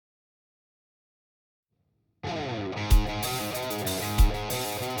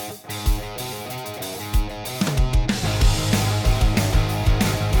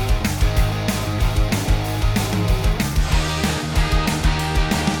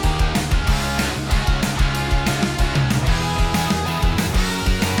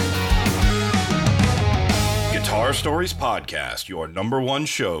Stories Podcast, your number one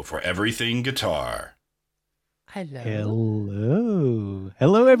show for everything guitar. Hello,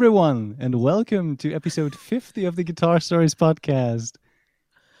 everyone, and welcome to episode 50 of the Guitar Stories Podcast.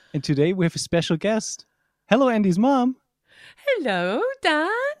 And today we have a special guest. Hello, Andy's mom. Hello, Dan.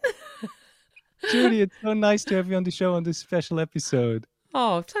 Judy, it's so nice to have you on the show on this special episode.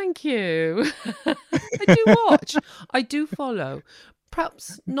 Oh, thank you. I do watch. I do follow.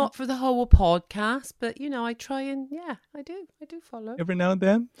 Perhaps not for the whole podcast, but I try and I do follow. Every now and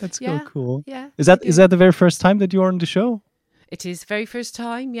then? That's so cool. Yeah. Is that the very first time that you are on the show? It is very first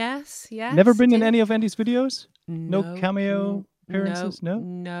time, yes. Never been in any of Andy's videos? No cameo appearances? No?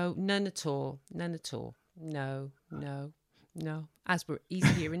 No, none at all. No. As he's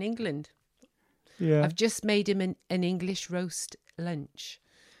here in England. Yeah. I've just made him an English roast lunch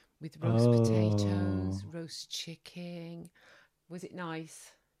with roast potatoes, roast chicken. Was it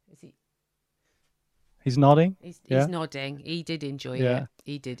nice? He's nodding. He's nodding. He did enjoy it.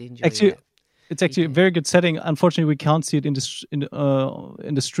 He did enjoy it. It's actually a did. very good setting. Unfortunately, we can't see it in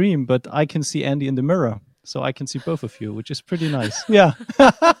the stream, but I can see Andy in the mirror, so I can see both of you, which is pretty nice. Yeah.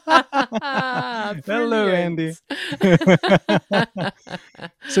 Hello, Andy.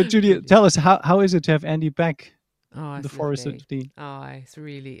 So, Judy, tell us how is it to have Andy back? Oh, the Forest of Dean. Oh, it's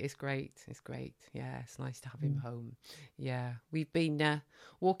great. It's great. Yeah, it's nice to have him home. Yeah, we've been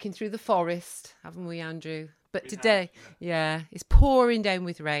walking through the forest, haven't we, Andrew? But today, it's pouring down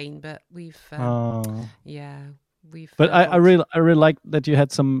with rain. But we've, we've. But I really like that you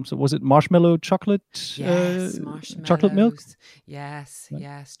had some. So was it marshmallow chocolate? Yes, marshmallows. Chocolate milk. Yes,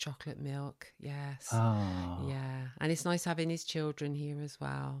 chocolate milk. Yes. Oh. Yeah, and it's nice having his children here as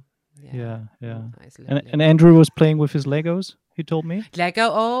well. Yeah. And Andrew was playing with his Legos. He told me Lego.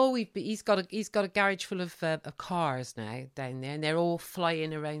 Oh, he's got a garage full of cars now down there, and they're all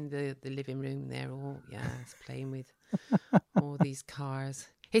flying around the living room. They're all he's playing with all these cars,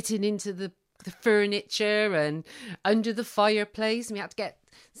 hitting into the furniture and under the fireplace. And we had to get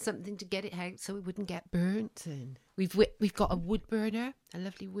something to get it out so it wouldn't get burnt. And we've got a wood burner, a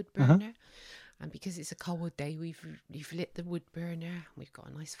lovely wood burner. And because it's a cold day, we've lit the wood burner. We've got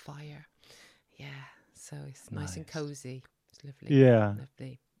a nice fire. Yeah, so it's nice and cozy. It's lovely. Yeah.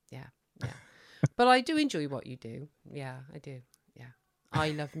 Lovely. Yeah. But I do enjoy what you do. Yeah, I do. Yeah.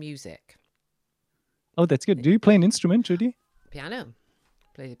 I love music. Oh, that's good. Do you play an instrument, Judy? Piano.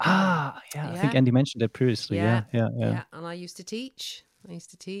 Play the piano. I think Andy mentioned that previously. Yeah. And I used to teach.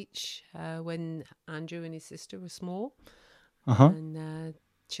 When Andrew and his sister were small. And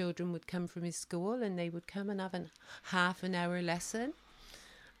children would come from his school and they would come and have a half an hour lesson,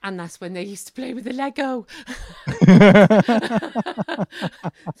 and that's when they used to play with the Lego.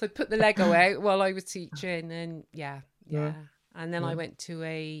 So I'd put the Lego out while I was teaching, and and then I went to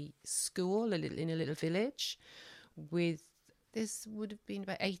a school in a little village with this would have been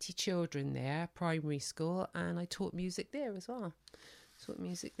about 80 children there, primary school, and I taught music there as well.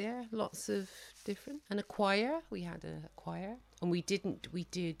 Lots of different, and a choir. We had a choir, and we did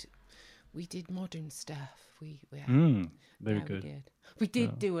modern stuff. Very good. We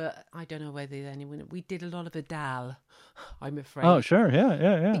did do I don't know whether anyone. We did a lot of Adele. I'm afraid. Oh sure,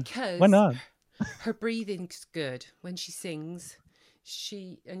 yeah. Because why not? Her breathing's good when she sings.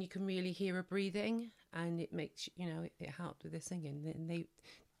 And you can really hear her breathing, and it makes it helped with the singing. And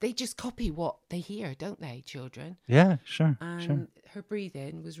they just copy what they hear, don't they, children? Yeah, sure. And her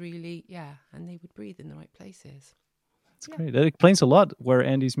breathing was really, and they would breathe in the right places. That's great. That explains a lot where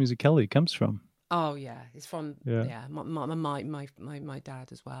Andy's musicality comes from. Oh yeah, it's from my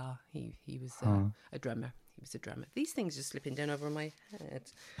dad as well. He was a drummer. He was a drummer. These things are slipping down over my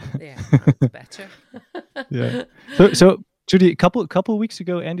head. Yeah, that's better. Yeah. So. Judy, a couple of weeks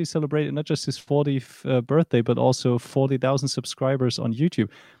ago, Andy celebrated not just his 40th birthday, but also 40,000 subscribers on YouTube.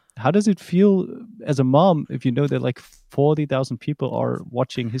 How does it feel as a mom if you know that like 40,000 people are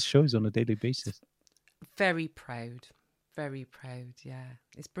watching his shows on a daily basis? Very proud. Yeah,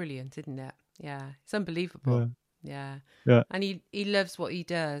 it's brilliant, isn't it? Yeah, it's unbelievable. Yeah. And he loves what he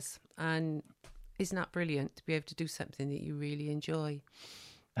does, and isn't that brilliant to be able to do something that you really enjoy?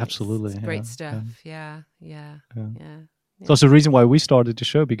 Absolutely, it's great stuff. Yeah. It's also the reason why we started the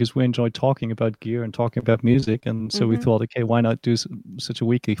show, because we enjoy talking about gear and talking about music. And so we thought, okay, why not do such a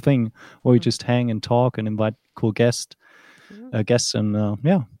weekly thing where we just hang and talk and invite cool guests and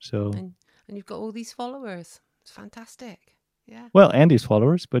so. And you've got all these followers. It's fantastic. Yeah. Well, Andy's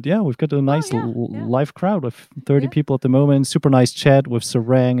followers, but we've got a nice live crowd of 30 people at the moment. Super nice chat with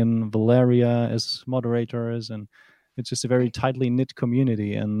Sarang and Valeria as moderators, and it's just a very tightly knit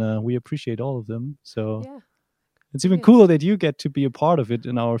community, and we appreciate all of them. So It's even Yes. cooler that you get to be a part of it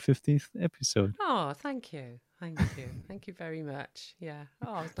in our 50th episode. Oh, thank you. Thank you. Thank you very much. Yeah.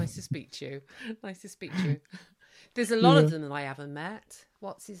 Oh, it's nice to speak to you. Nice to speak to you. There's a lot of them that I haven't met.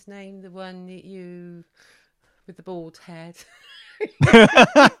 What's his name? The one that you with the bald head.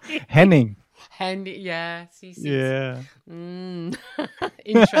 Henning. Henry, yeah. Yeah.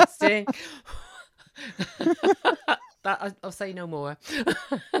 Interesting. I'll say no more.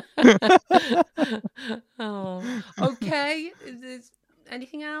 Oh, okay. Is there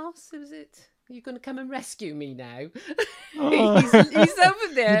anything else? Is it? You're going to come and rescue me now? Oh. He's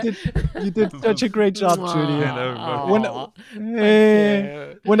over there. You did such a great job, Judy. Aw,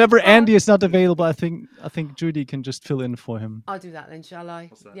 Whenever Andy is not available, I think Judy can just fill in for him. I'll do that then, shall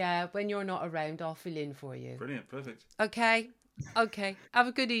I? Yeah, when you're not around, I'll fill in for you. Brilliant, perfect. Okay. Have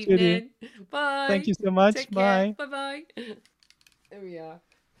a good evening. Bye. Thank you so much. Take Bye. care. Bye. There we are.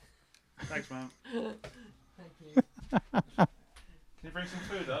 Thanks, man. Thank you. Can you bring some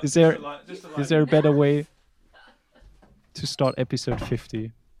food up? Is there Just a is there a better way to start episode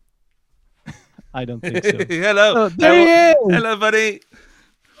 50? I don't think so. Hello. Oh, there he is. Hello, buddy.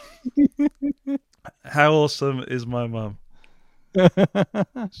 How awesome is my mum?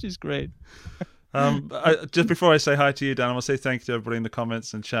 She's great. Just before I say hi to you, Dan, I want to say thank you to everybody in the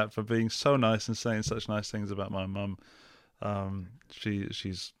comments and chat for being so nice and saying such nice things about my mum.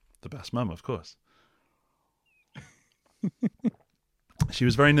 She's the best mum, of course. She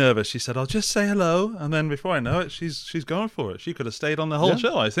was very nervous. She said, "I'll just say hello," and then before I know it, she's going for it. She could have stayed on the whole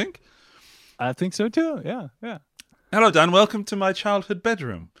show, I think. I think so too. Yeah. Hello, Dan. Welcome to my childhood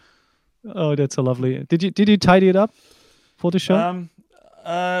bedroom. Oh, that's so lovely. Did you tidy it up for the show?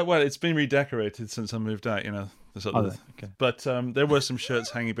 Well, it's been redecorated since I moved out. You know, okay. But there were some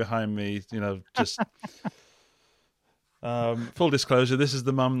shirts hanging behind me. You know, just full disclosure. This is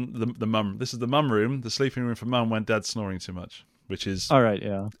the mum. This is the mum room, the sleeping room for mum when Dad's snoring too much, which is All right.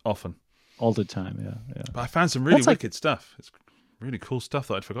 Yeah. often. All the time. Yeah. But I found some really That's like- wicked stuff. It's really cool stuff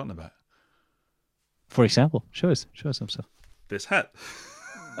that I'd forgotten about. For example, show us some stuff. This hat.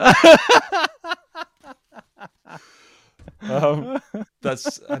 I'm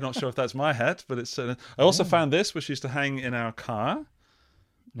not sure if that's my hat, but it's. I also found this, which used to hang in our car.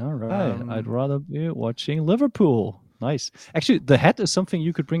 All right. I'd rather be watching Liverpool. Nice. Actually, the hat is something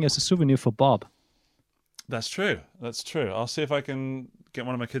you could bring as a souvenir for Bob. That's true. I'll see if I can get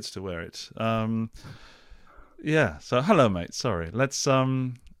one of my kids to wear it. Yeah. So hello, mate. Sorry.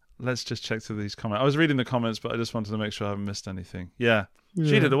 Let's just check through these comments. I was reading the comments, but I just wanted to make sure I haven't missed anything. Yeah.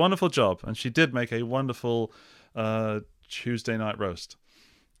 She did a wonderful job, and she did make a wonderful Tuesday night roast,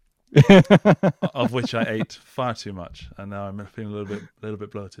 of which I ate far too much, and now I'm feeling a little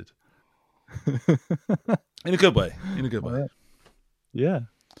bit bloated. In a good way. Yeah.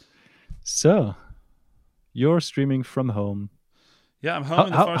 So, you're streaming from home. Yeah, I'm home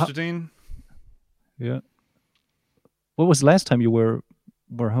in the Forest of Dean. Yeah. What was the last time you were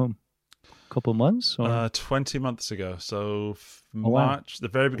home? A couple months? Or? 20 months ago. So wow. March, the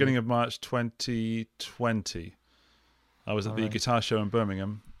very beginning of March 2020. I was at the guitar show in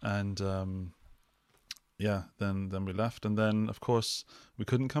Birmingham, and then we left, and then of course we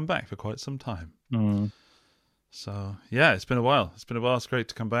couldn't come back for quite some time. So yeah, it's been a while. It's great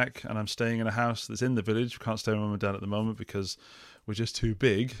to come back, and I'm staying in a house that's in the village. We can't stay with Mum and Dad at the moment because we're just too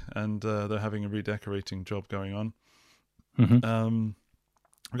big, and they're having a redecorating job going on. We've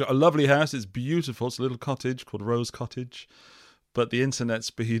got a lovely house. It's beautiful. It's a little cottage called Rose Cottage, but the internet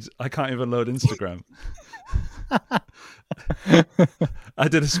speed, I can't even load Instagram. I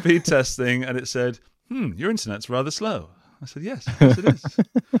did a speed test thing, and it said, your internet's rather slow. I said, yes it is.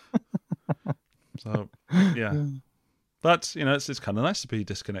 So, yeah. But, you know, it's kind of nice to be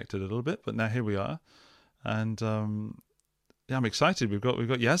disconnected a little bit, but now here we are. And, yeah, I'm excited. We've got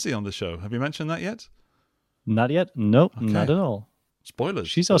Yazzie on the show. Have you mentioned that yet? Not yet. Nope, not at all. Spoilers.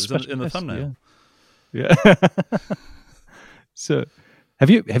 She's our special in the guest, thumbnail. Yeah. So, have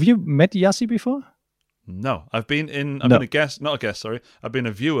you met Yazzie before? No, I've been a guest, not a guest, sorry. I've been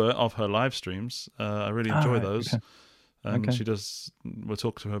a viewer of her live streams. I really enjoy those. Okay. And she does, we'll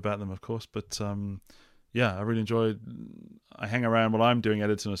talk to her about them, of course. But yeah, I really enjoy, I hang around while I'm doing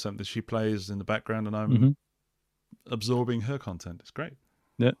editing or something. She plays in the background and I'm absorbing her content. It's great.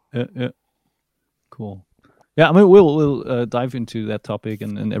 Yeah. Cool. Yeah, I mean, we'll dive into that topic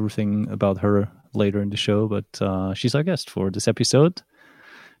and everything about her later in the show. But she's our guest for this episode.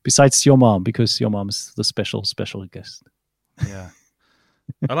 Besides your mom, because your mom is the special guest. Yeah.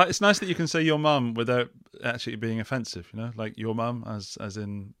 It's nice that you can say your mum without actually being offensive, you know, like your mum as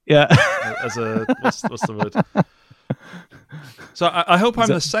in as a what's the word? So I hope I'm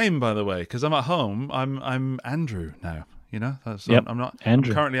the same, by the way, because I'm at home. I'm Andrew now. You know, I'm not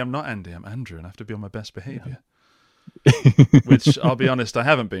Andrew. I'm not Andy. I'm Andrew, and I have to be on my best behaviour. Which I'll be honest, I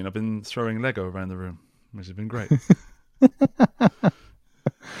haven't been. I've been throwing Lego around the room, which has been great.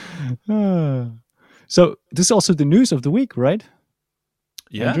 So this is also the news of the week, right?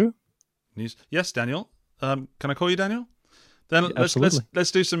 Yeah. Andrew? News. Yes, Daniel. Can I call you Daniel? Then Yeah,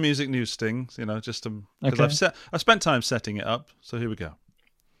 let's do some music news stings. You know, just because Okay. I've spent time setting it up. So here we go.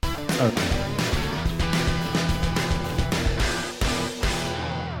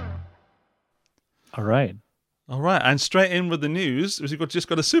 All right. All right, and straight in with the news. We've just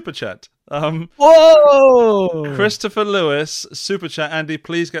got a super chat. Whoa! Christopher Lewis, super chat. Andy,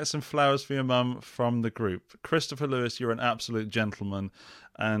 please get some flowers for your mum from the group. Christopher Lewis, you're an absolute gentleman,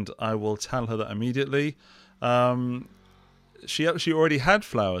 and I will tell her that immediately. She actually already had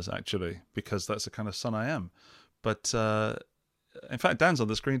flowers, actually, because that's the kind of son I am. But in fact, Dan's on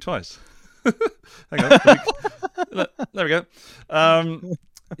the screen twice. Hang on. There we go.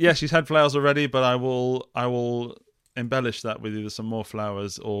 Yeah, she's had flowers already, but I will embellish that with either some more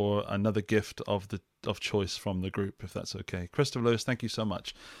flowers or another gift of choice from the group, if that's okay. Christopher Lewis, thank you so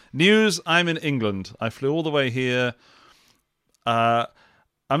much. News: I'm in England. I flew all the way here. I'm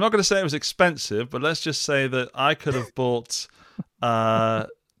not going to say it was expensive, but let's just say that I could have bought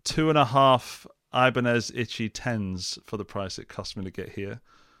 2.5 Ibanez Itchy 10s for the price it cost me to get here.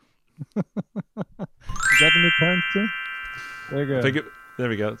 Is that the new currency? There you go. There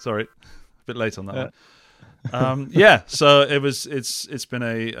we go. Sorry, a bit late on that one. Yeah, so it's been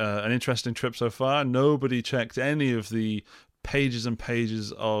an interesting trip so far. Nobody checked any of the pages and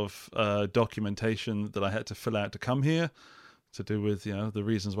pages of documentation that I had to fill out to come here, to do with the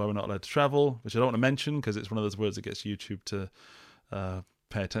reasons why we're not allowed to travel, which I don't want to mention because it's one of those words that gets YouTube to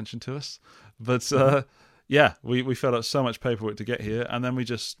pay attention to us. But yeah, we filled out so much paperwork to get here, and then we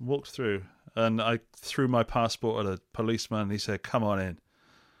just walked through. And I threw my passport at a policeman, and he said, "Come on in."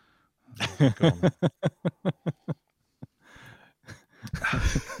 Go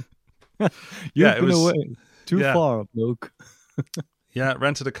on. You've been away too far, bloke. Yeah,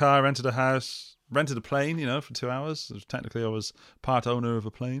 rented a car, rented a house, rented a plane, for 2 hours. Technically, I was part owner of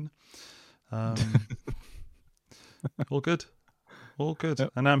a plane. All good.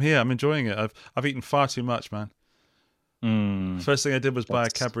 Yep. And I'm here. I'm enjoying it. I've eaten far too much, man. First thing I did was buy a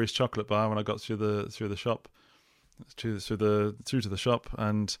Cadbury's chocolate bar when I got through the shop, through to the shop,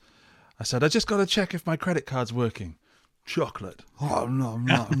 and I said, "I just got to check if my credit card's working." Chocolate. Oh no!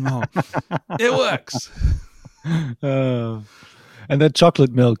 It works. And that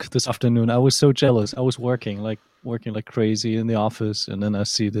chocolate milk this afternoon, I was so jealous. I was working like crazy in the office, and then I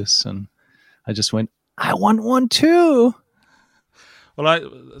see this, and I just went, "I want one too."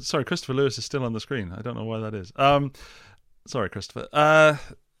 Well, sorry, Christopher Lewis is still on the screen. I don't know why that is. Sorry, Christopher.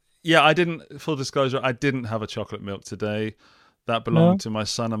 Yeah, full disclosure, I didn't have a chocolate milk today. That belonged to my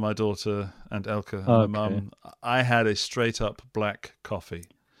son and my daughter and Elke and my mum. I had a straight up black coffee.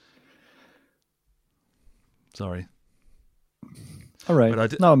 Sorry. All right. But I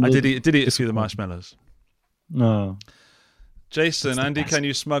did eat a few of the marshmallows. No. Jason, Andy, can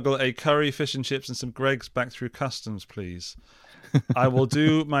you smuggle a curry, fish and chips and some Greggs back through customs, please? I will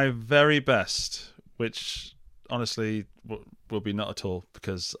do my very best, which honestly will be not at all,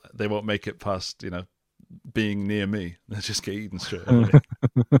 because they won't make it past, being near me. They'll just get eaten straight away.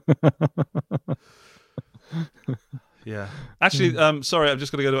 Yeah. Actually, sorry, I'm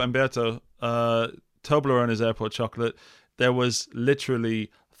just going to go to Umberto. Toblerone airport chocolate. There was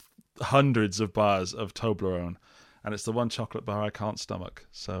literally hundreds of bars of Toblerone, and it's the one chocolate bar I can't stomach,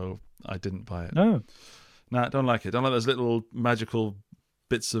 so I didn't buy it. No. Nah, don't like it. Don't like those little magical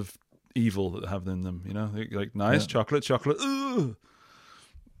bits of evil that have in them. Like nice chocolate. Ugh.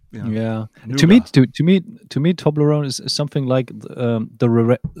 Yeah. Nougat. To me, Toblerone is something like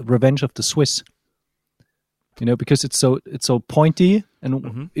the Revenge of the Swiss. Because it's so pointy,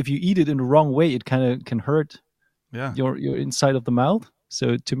 and if you eat it in the wrong way, it kind of can hurt. Yeah. Your inside of the mouth.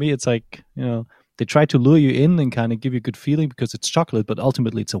 So to me, it's like they try to lure you in and kind of give you a good feeling because it's chocolate, but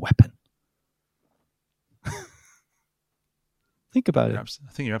ultimately it's a weapon. Think about it. I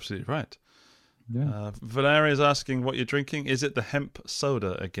think you're absolutely right. Yeah. Valeria is asking what you're drinking. Is it the hemp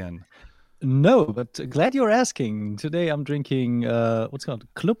soda again? No, but glad you're asking. Today I'm drinking what's it called?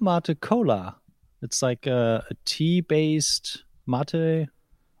 Club Mate Cola. It's like a tea-based mate.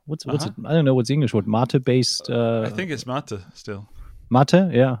 What's it? I don't know what's the English word. Mate-based. I think it's mate still. Mate,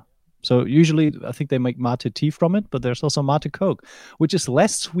 yeah. So usually I think they make mate tea from it, but there's also mate Coke, which is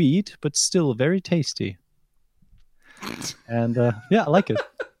less sweet but still very tasty. And yeah, I like it.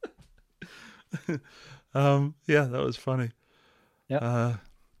 Yeah, that was funny. Yeah.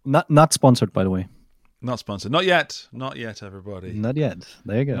 Not sponsored, by the way. Not sponsored. Not yet. Not yet, everybody. Not yet.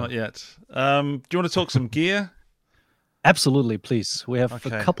 There you go. Not yet. Do you want to talk some gear? Absolutely, please. We have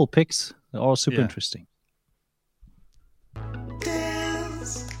Okay. a couple picks. They're all super Yeah. interesting.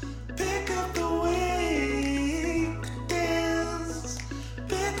 Dance, pick up the week. Dance,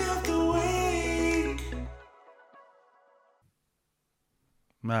 pick up the week.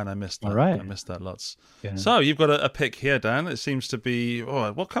 Man, I missed that. All right. I missed that lots. Yeah. So you've got a pick here, Dan. It seems to be.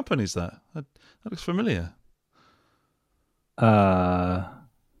 Oh, what company is that? That looks familiar.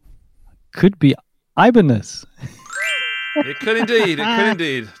 Could be Ibanez. It could indeed. It could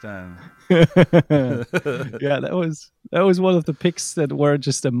indeed, Dan. Yeah, that was one of the picks that were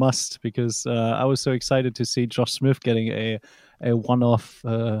just a must because I was so excited to see Josh Smith getting a one-off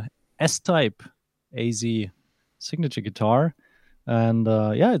S-type AZ signature guitar, and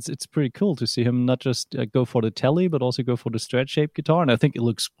yeah, it's pretty cool to see him not just go for the telly but also go for the stretch-shaped guitar, and I think it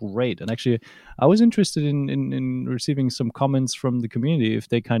looks great. And actually, I was interested in receiving some comments from the community if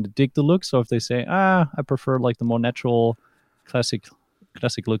they kind of dig the looks or if they say, I prefer like the more natural, classic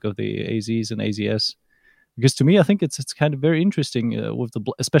look of the AZs and AZS. Because to me, I think it's kind of very interesting with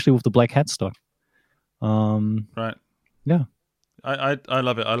especially with the black headstock. Right. Yeah. I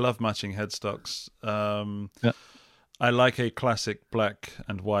love it. I love matching headstocks. Yeah. I like a classic black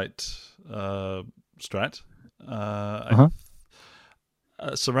and white Strat.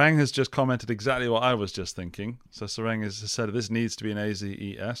 Sarang has just commented exactly what I was just thinking. So Sarang has said this needs to be an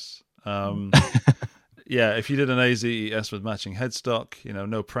AZES. Yeah, if you did an AZES with matching headstock,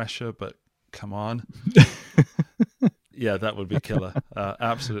 no pressure, but come on. Yeah, that would be killer.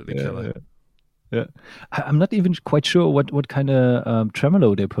 Absolutely killer. Yeah. I'm not even quite sure what kind of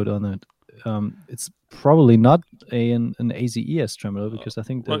tremolo they put on it. It's probably not an AZES tremolo because I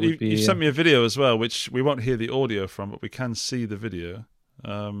think that would be. You sent me a video as well, which we won't hear the audio from, but we can see the video.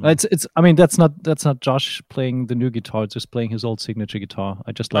 It's. I mean, that's not Josh playing the new guitar. It's just playing his old signature guitar.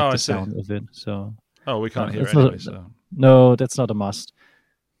 I just like the sound of it. So. Oh, we can't hear it anyway. anyway. So. No, that's not a must.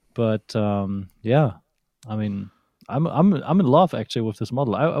 But yeah, I mean, I'm in love actually with this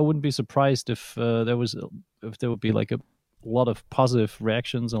model. I wouldn't be surprised if there would be like a lot of positive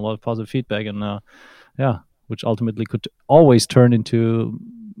reactions and a lot of positive feedback, and yeah, which ultimately could always turn into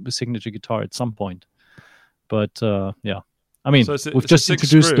the signature guitar at some point. But yeah, I mean, So we've just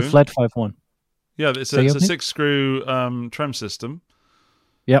introduced the Flat 5.1. Yeah, it's a 6-screw trem system.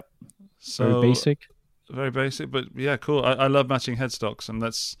 Yep. So very basic. Very basic, but yeah, cool. I love matching headstocks, and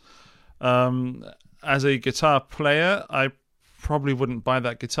that's as a guitar player, I probably wouldn't buy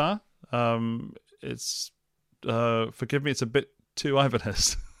that guitar. It's forgive me, it's a bit too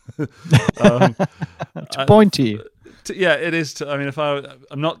Ibanez. Too pointy. Yeah, it is. I mean, if I'm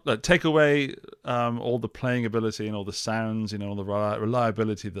not take away all the playing ability and all the sounds, all the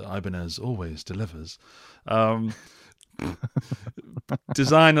reliability that Ibanez always delivers.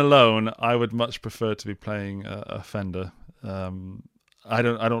 Design alone, I would much prefer to be playing a Fender. I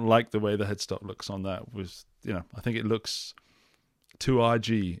don't like the way the headstock looks on that. I think it looks too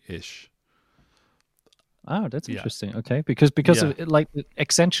RG-ish. Oh, that's interesting. Okay, because it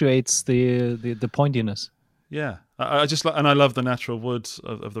accentuates the pointiness. Yeah, I just like, and I love the natural wood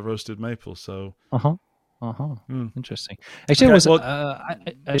of the roasted maple. So Interesting. Actually, it was.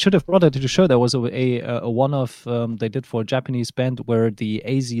 I should have brought it to the show. There was a one-off they did for a Japanese band where the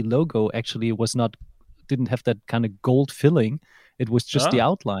AZ logo actually didn't have that kind of gold filling. It was just the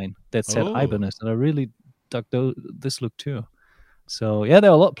outline that said Ibanez, and I really dug this look too. So yeah,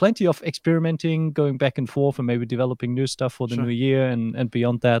 there are plenty of experimenting, going back and forth, and maybe developing new stuff for the new year and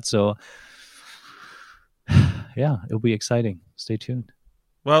beyond that. So yeah, it'll be exciting. Stay tuned.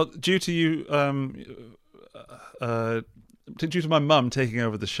 Well, due to you, due to my mum taking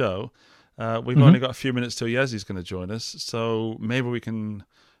over the show, we've only got a few minutes till Yazzy's going to join us. So maybe we can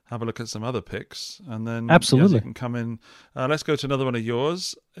have a look at some other picks, and then absolutely Yazzie can come in. Let's go to another one of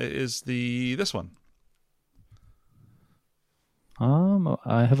yours. It is this one.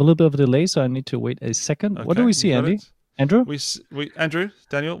 I have a little bit of a delay, so I need to wait a second. Okay, what do we see, Andy? Andrew?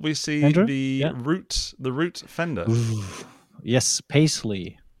 Daniel, we see the Root Fender. Ooh. Yes,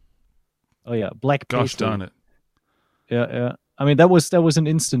 Paisley. Oh yeah, black Paisley. Gosh darn it. Yeah. I mean, that was an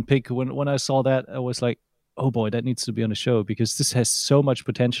instant pick. When I saw that, I was like, oh boy, that needs to be on the show because this has so much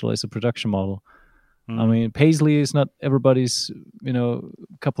potential as a production model. I mean, Paisley is not everybody's,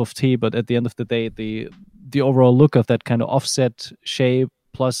 cup of tea, but at the end of the day, the overall look of that kind of offset shape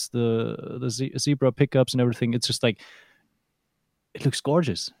plus the zebra pickups and everything, it's just like, it looks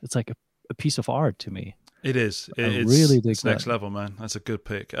gorgeous. It's like a piece of art to me. It is. It's really dig it's next that. level, man. That's a good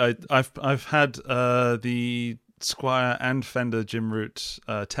pick. I've had the Squier and Fender Jim Root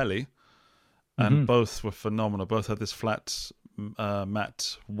Telly, and both were phenomenal. Both had this flat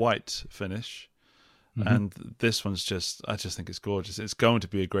matte white finish, and this one's I just think it's gorgeous. It's going to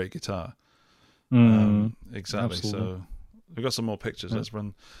be a great guitar. Exactly. Absolutely. So we've got some more pictures.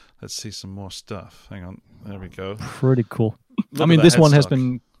 Let's see some more stuff. Hang on. There we go. Pretty cool. Look I at mean, that this one has headstock.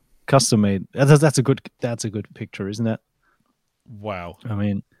 been custom made. That's a good picture, isn't it? Wow. I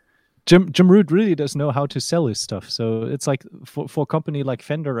mean, Jim Root really does know how to sell his stuff. So it's like for a company like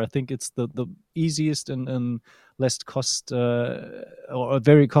Fender, I think it's the easiest and less cost or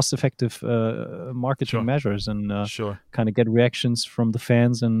very cost effective marketing Sure. measures, and Sure. kind of get reactions from the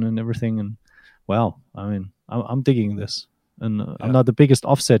fans and everything. And wow, I mean, I'm digging this, and I'm not the biggest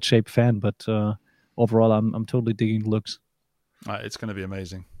offset shape fan, but overall, I'm totally digging the looks. It's going to be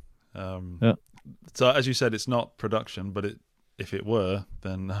amazing. Yeah. So as you said, it's not production, but if it were,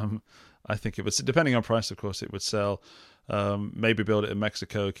 then I think it would. Depending on price, of course, it would sell. Maybe build it in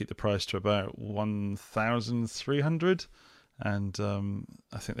Mexico, keep the price to about 1,300, and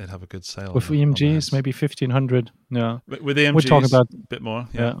I think they'd have a good sale With on the EMGs, heads. maybe 1,500. Yeah, With EMGs, we're talking about- a bit more.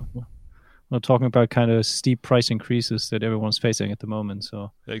 yeah. We're talking about kind of steep price increases that everyone's facing at the moment.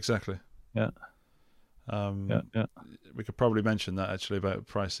 So Exactly. yeah. Yeah. We could probably mention that actually about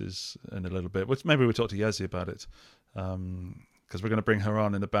prices in a little bit. Which maybe we'll talk to Yazzie about it, because we're going to bring her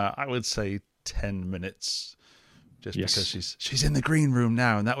on in about, I would say, 10 minutes. Just Yes. because she's in the green room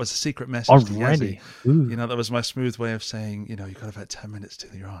now, and that was a secret message to Already. Yazzie. Ooh. You know, that was my smooth way of saying, you've got about 10 minutes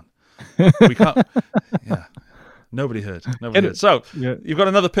till you're on. We can't. Yeah, nobody heard. Nobody heard. So Yeah. you've got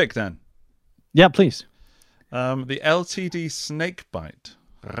another pick, Dan. Yeah, please. The LTD Snakebite.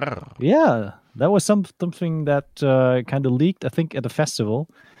 Yeah, that was something that kind of leaked, I think, at a festival,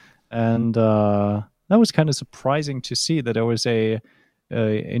 and that was kind of surprising to see that there was a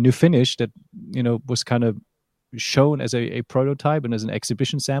new finish that was kind of shown as a prototype and as an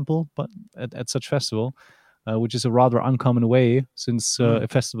exhibition sample, but at such festival, which is a rather uncommon way, since a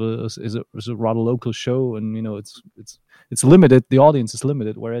festival is a rather local show, and it's limited. The audience is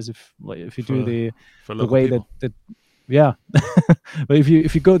limited. Whereas if you do the local way people. that yeah, but if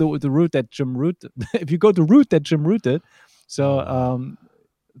you go the route that Jim Root, if you go the route that Jim Root did, so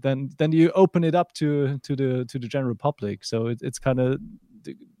then you open it up to the general public. So it's kind of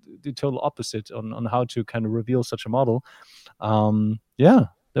the total opposite on how to kind of reveal such a model. Yeah,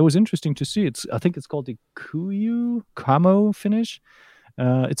 that was interesting to see. I think it's called the Kuyu Camo finish.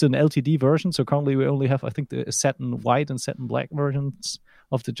 It's an LTD version, so currently we only have, I think, the satin white and satin black versions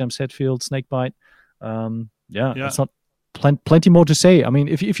of the James Hetfield Snakebite. Yeah, it's not plenty more to say. I mean,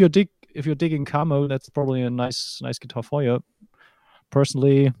 if you're digging camo, that's probably a nice guitar for you.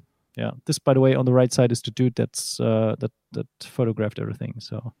 Personally, yeah. This, by the way, on the right side is the dude that photographed everything.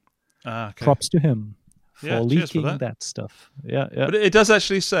 So Okay. props to him for Yeah, cheers for leaking that stuff. Yeah. But it does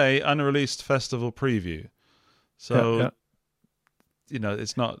actually say unreleased festival preview. So,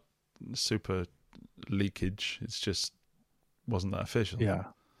 it's not super leakage. It's just wasn't that official. Yeah.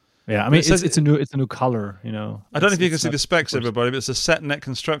 I mean, it says it's a new color. I don't know if you can see the specs, everybody, but it's a set neck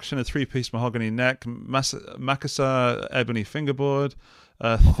construction, a 3-piece mahogany neck, Makassar ebony fingerboard,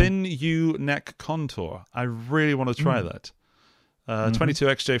 thin U neck contour. I really want to try that. 22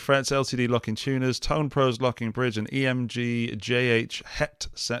 XJ frets, LTD locking tuners, Tone Pros locking bridge, and EMG JH Het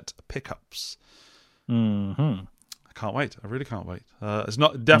set pickups. Mm-hmm. I can't wait. I really can't wait. It's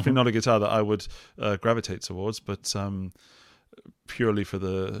definitely not a guitar that I would gravitate towards, but purely for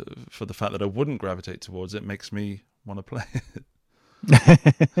the fact that I wouldn't gravitate towards it makes me want to play it.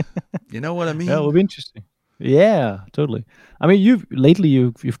 You know what I mean? Yeah, it will be interesting. Yeah, totally. I mean, you've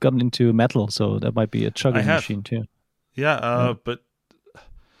gotten into metal, so that might be a chugging machine too. Yeah, but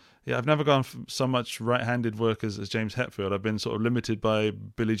I've never gone for so much right-handed work as James Hetfield. I've been sort of limited by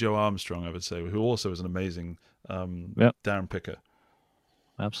Billy Joe Armstrong, I would say, who also is an amazing down picker.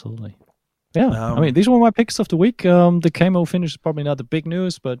 Absolutely. Yeah, I mean, these were my picks of the week. The camo finish is probably not the big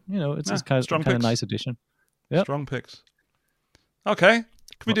news, but it's kind of a nice addition. Yep. Strong picks. Okay,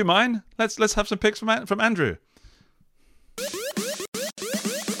 can we do mine? Let's have some picks from Andrew.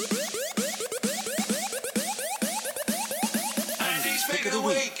 Andy's pick of the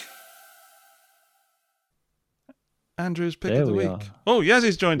week. Andrew's pick There of the we week. are. Oh,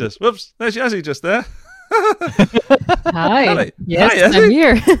 Yazzy's joined us. Whoops, there's Yazzie just there. Hi. Hello. Yes, Hi, I'm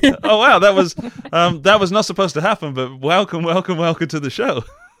here. Oh wow, that was not supposed to happen, but welcome to the show.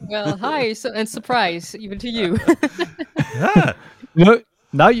 Well, hi, and surprise, even to you. Yeah.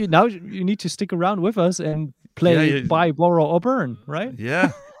 Now you need to stick around with us and play Yeah, Buy, Borrow, or Burn, right?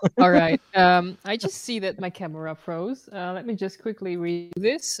 Yeah. All right. I just see that my camera froze. Let me just quickly read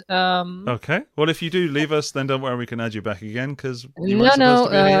this. Okay. Well, if you do leave us, then don't worry, we can add you back again because you No, weren't supposed no.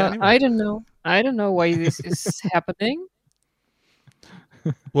 to be here anyway. I don't know. I don't know why this is happening.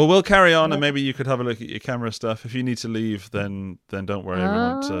 Well, we'll carry on, and maybe you could have a look at your camera stuff. If you need to leave, then don't worry,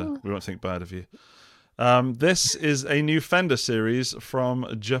 we won't think bad of you. This is a new Fender series from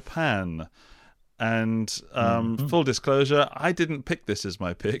Japan. And full disclosure, I didn't pick this as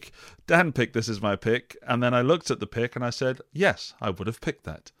my pick. Dan picked this as my pick. And then I looked at the pick and I said, yes, I would have picked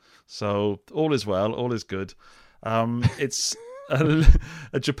that. So all is well, all is good. It's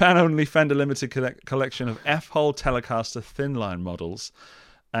a Japan-only Fender Limited collection of F-hole Telecaster thin-line models.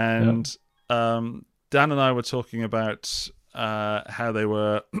 And Dan and I were talking about how they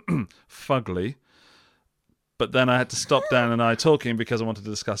were fugly. But then I had to stop Dan and I talking because I wanted to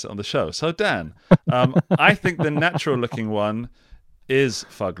discuss it on the show. So, Dan, I think the natural-looking one is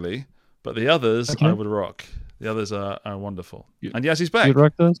fugly, but the others I would rock. The others are wonderful. And yes, he's back. You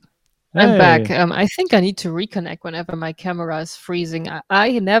rock those? I'm back. I think I need to reconnect whenever my camera is freezing.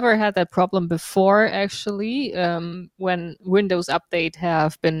 I never had that problem before, actually. When Windows Update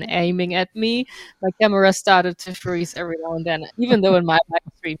have been aiming at me, my camera started to freeze every now and then, even though in my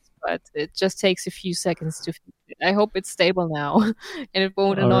live streams, but it just takes a few seconds to fix it. I hope it's stable now and it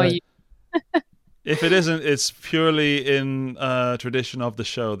won't annoy you. If it isn't, it's purely in tradition of the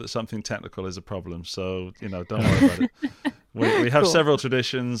show that something technical is a problem. So, don't worry about it. We have several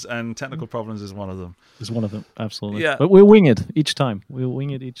traditions, and technical problems is one of them. Is one of them, absolutely. Yeah. But we'll wing it each time. We'll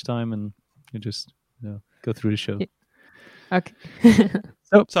wing it each time, and you just go through the show. Okay.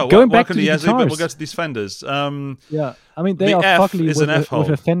 So welcome going back to the Yazzie, guitars. but we'll get to these Fenders. Yeah, I mean they the are F fugly is with, an F-hole. with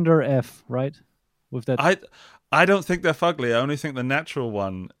a Fender F, right? With that. I don't think they're fugly. I only think the natural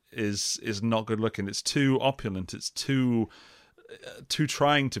one is not good looking. It's too opulent. It's too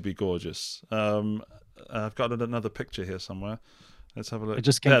trying to be gorgeous. I've got another picture here somewhere. Let's have a look. I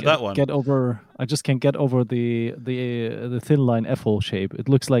just can't that one. I just can't get over the thin line F-hole shape. It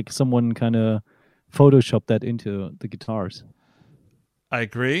looks like someone kind of photoshopped that into the guitars. I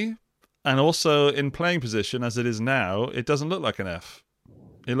agree. And also in playing position as it is now, it doesn't look like an F.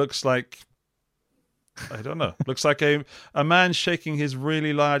 It looks like, I don't know, looks like a man shaking his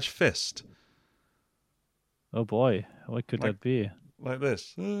really large fist. Oh boy, what could that be? Like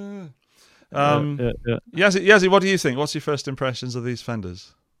this. Yazzie, what do you think? What's your first impressions of these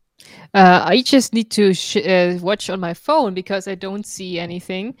Fenders? I just need to watch on my phone because I don't see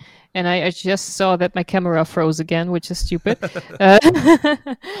anything. And I just saw that my camera froze again, which is stupid. I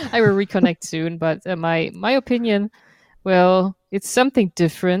will reconnect soon. But my opinion, well, it's something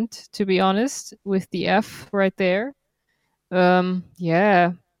different, to be honest, with the F right there.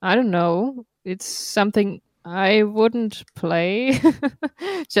 Yeah, I don't know. It's something I wouldn't play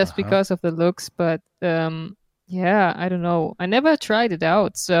just because of the looks. But yeah, I don't know. I never tried it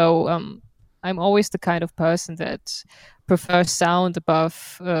out. So I'm always the kind of person that prefers sound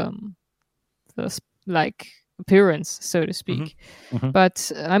above the appearance, so to speak. Mm-hmm. Mm-hmm.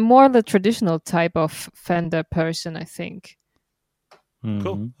 But I'm more the traditional type of Fender person, I think. Mm-hmm.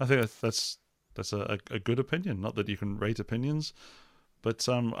 Cool. I think that's a good opinion. Not that you can rate opinions, but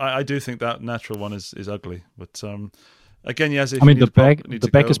I do think that natural one is ugly. But again, yes, I mean the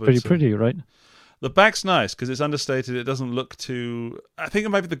back is pretty, right? The back's nice because it's understated. It doesn't look too. I think it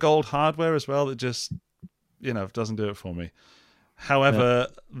might be the gold hardware as well that just doesn't do it for me. However,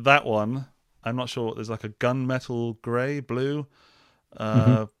 that one, I'm not sure. There's like a gunmetal grey, blue.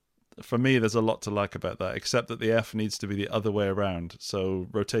 For me, there's a lot to like about that, except that the F needs to be the other way around, so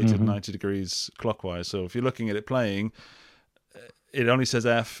rotated 90 degrees clockwise. So if you're looking at it playing, it only says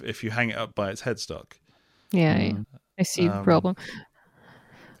F if you hang it up by its headstock. Yeah, I see the problem.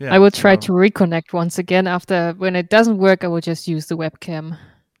 Yeah, I will try to reconnect once again after. When it doesn't work, I will just use the webcam.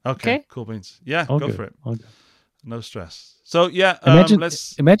 Okay? Cool beans. Yeah, okay. Go for it. Okay. No stress. So yeah,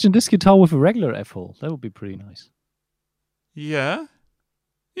 imagine this guitar with a regular F-hole. That would be pretty nice. Yeah.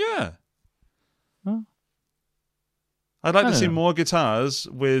 Huh? I'd like to see more guitars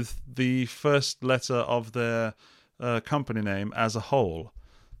with the first letter of their company name as a hole.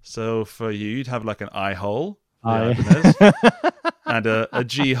 So for you, you'd have like an I hole, and a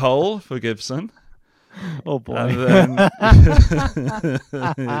G hole for Gibson. Oh boy! And then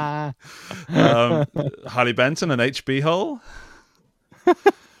Harley Benton, an HB hole.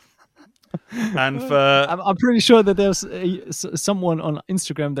 And for I'm pretty sure that there's someone on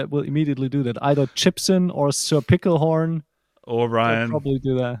Instagram that will immediately do that. Either Chipson or Sir Picklehorn. Or Ryan. They'll probably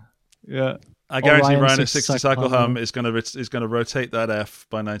do that. Yeah. I guarantee Ryan at 60 Cycle Hum is going to rotate that F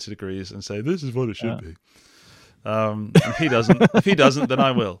by 90 degrees and say, this is what it should be. If he doesn't, then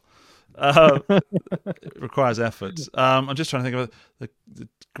I will. It requires effort. I'm just trying to think of the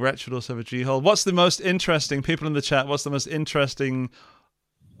Gretsch would also have a G hole. What's the most interesting, people in the chat, what's the most interesting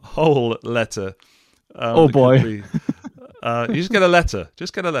hole letter? Oh boy. You just get a letter.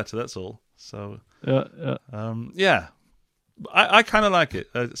 Just get a letter, that's all. So, yeah. I kind of like it.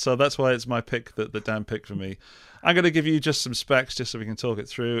 So that's why it's my pick that Dan picked for me. I'm going to give you just some specs just so we can talk it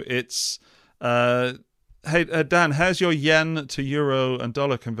through. It's, hey, Dan, how's your yen to euro and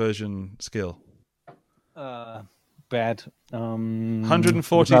dollar conversion skill? Bad.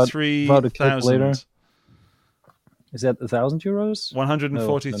 143,000. Is that 1,000 euros?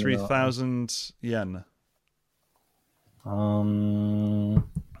 143,000 yen.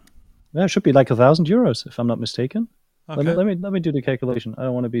 Yeah, it should be like 1,000 euros if I'm not mistaken. Okay. Let me do the calculation. I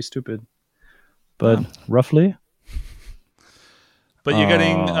don't want to be stupid, but roughly. But you're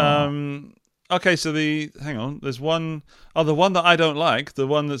getting okay. So hang on. There's one. Oh, the one that I don't like, the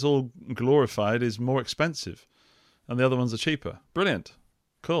one that's all glorified, is more expensive, and the other ones are cheaper. Brilliant,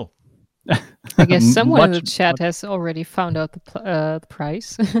 cool. I guess someone in the chat has already found out the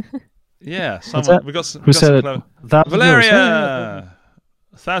price. Yeah, someone. We got some. Who said it? Valeria,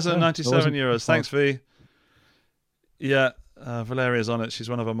 1,097 euros. Thanks, V. Yeah, Valeria's on it. She's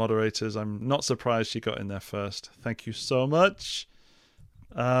one of our moderators. I'm not surprised she got in there first. Thank you so much.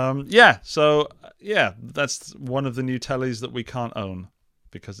 So that's one of the new tellies that we can't own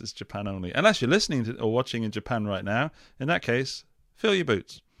because it's Japan only. Unless you're listening to or watching in Japan right now. In that case, fill your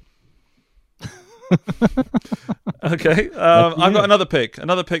boots. Okay, I've got another pick.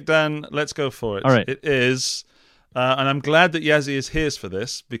 Dan, let's go for it. All right. It is, and I'm glad that Yazzie is here for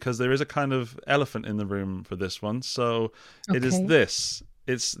this because there is a kind of elephant in the room for this one. So It is this.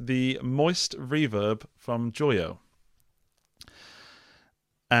 It's the Moist Reverb from Joyo.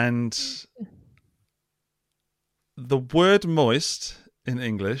 And the word moist in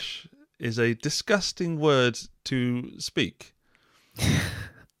English is a disgusting word to speak.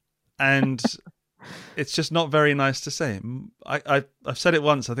 And it's just not very nice to say. I've said it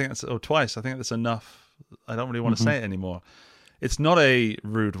once, or twice. I think that's enough. I don't really want to say it anymore. It's not a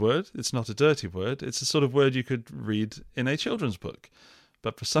rude word. It's not a dirty word. It's a sort of word you could read in a children's book.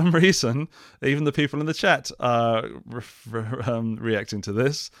 But for some reason, even the people in the chat are reacting to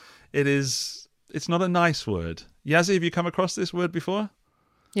this. It's not a nice word. Yazzie, have you come across this word before?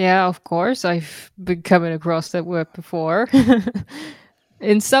 Yeah, of course. I've been coming across that word before.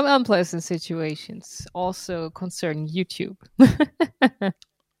 In some unpleasant situations, also concerning YouTube.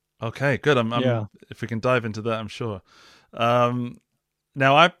 Okay, good. If we can dive into that, I'm sure.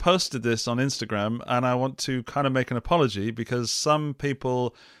 Now, I posted this on Instagram, and I want to kind of make an apology because some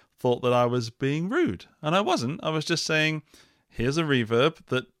people thought that I was being rude, and I wasn't. I was just saying, here's a reverb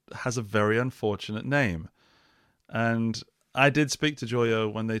that has a very unfortunate name. And I did speak to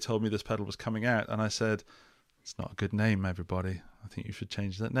Joyo when they told me this pedal was coming out, and I said, it's not a good name, everybody. I think you should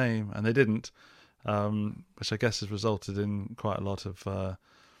change that name. And they didn't, which I guess has resulted in quite a lot of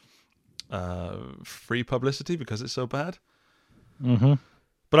free publicity because it's so bad. Mm-hmm.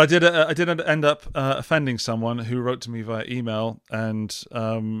 But I did end up offending someone who wrote to me via email, and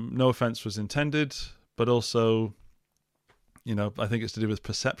no offense was intended, but also, I think it's to do with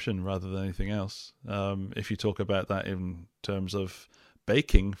perception rather than anything else. If you talk about that in terms of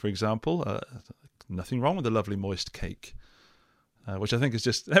baking, for example, nothing wrong with a lovely moist cake, which I think is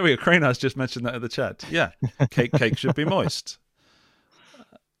just, there we go, Crane has just mentioned that in the chat. Yeah, cake should be moist.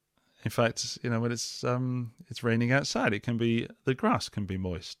 In fact, when it's raining outside, the grass can be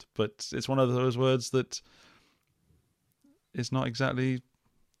moist, but it's one of those words that is not exactly,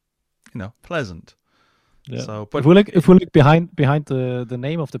 pleasant. Yeah. So, but if we look behind the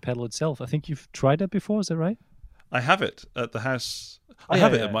name of the pedal itself, I think you've tried that before. Is that right? I have it at the house. I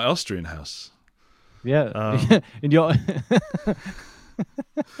have it at my Austrian house. Yeah, in your.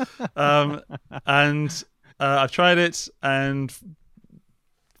 And I've tried it, and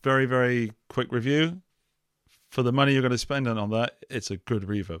very, very quick review. For the money you're going to spend on that, it's a good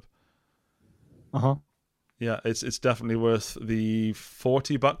reverb. Yeah, it's definitely worth the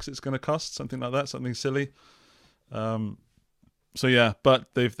 $40 it's going to cost, something like that, something silly. So yeah,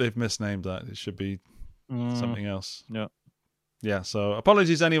 but they've misnamed that. It should be something else. Yeah. So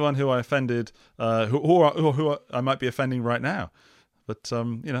apologies anyone who I offended, who I might be offending right now, but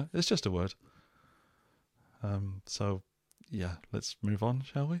it's just a word. So yeah, let's move on,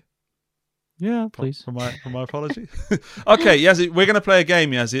 shall we? Yeah, please. For my apology. Okay, Yazzie, we're going to play a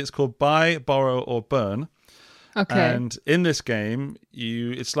game, Yazzie. It's called Buy, Borrow, or Burn. Okay. And in this game,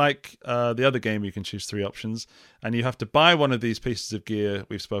 it's like the other game. You can choose 3 options, and you have to buy one of these pieces of gear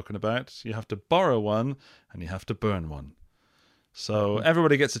we've spoken about. You have to borrow one, and you have to burn one. So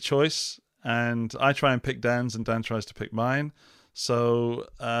everybody gets a choice, and I try and pick Dan's, and Dan tries to pick mine. So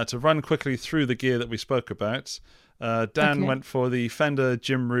to run quickly through the gear that we spoke about, Dan went for the Fender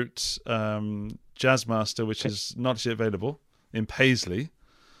Jim Root Jazzmaster, which is not yet available in Paisley.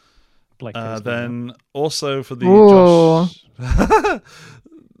 Then also for the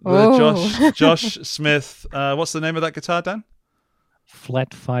Josh Smith. What's the name of that guitar, Dan?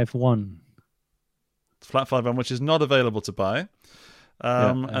 Flat 5-1. Flat 5-1, which is not available to buy.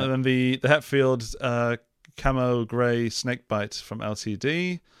 And then the Hetfield Camo Grey Snakebite from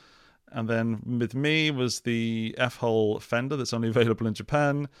LTD. And then with me was the F-Hole Fender that's only available in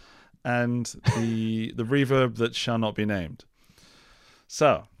Japan, and the Reverb that shall not be named.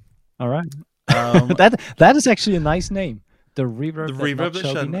 So. All right. That is actually a nice name. The Reverb that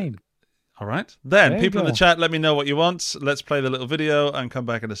shall be named. All right. Then, there people in the chat, let me know what you want. Let's play the little video and come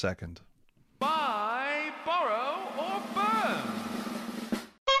back in a second. Buy, borrow, or burn.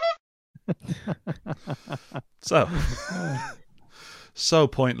 So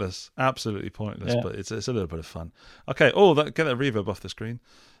pointless. Absolutely pointless, but it's a little bit of fun. Okay. Get that reverb off the screen.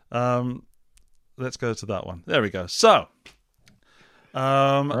 Let's go to that one. There we go. So,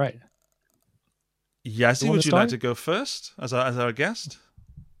 all right. Yazzie, would you like to go first as our guest?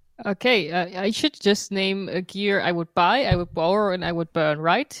 Okay, I should just name a gear I would buy, I would borrow, and I would burn,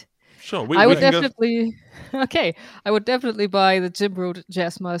 right? Sure. I would definitely. Okay, I would definitely buy the Jim Root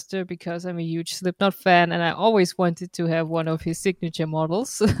Jazzmaster because I'm a huge Slipknot fan, and I always wanted to have one of his signature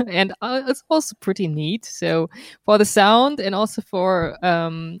models, and it's also pretty neat. So for the sound and also for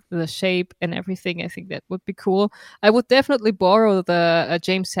the shape and everything, I think that would be cool. I would definitely borrow the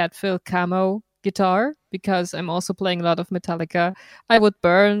James Hetfield Camo guitar because I'm also playing a lot of Metallica. I would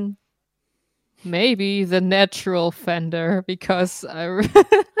burn maybe the natural Fender because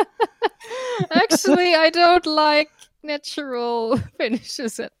actually I don't like natural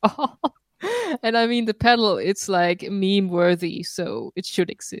finishes at all. And I mean the pedal, it's like meme worthy, so it should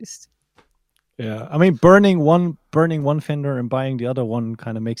exist. Yeah, I mean burning one Fender and buying the other one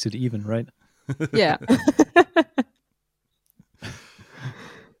kind of makes it even, right? Yeah.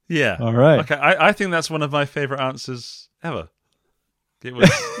 Yeah. All right. Okay. I think that's one of my favorite answers ever. It was,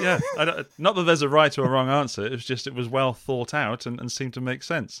 not that there's a right or a wrong answer. It was just, it was well thought out and seemed to make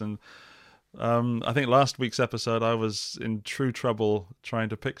sense. And I think last week's episode, I was in true trouble trying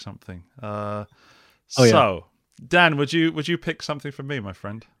to pick something. So, Dan, would you pick something from me, my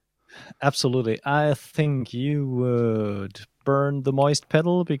friend? Absolutely. I think you would burn the Moist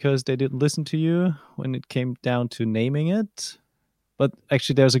pedal because they didn't listen to you when it came down to naming it. But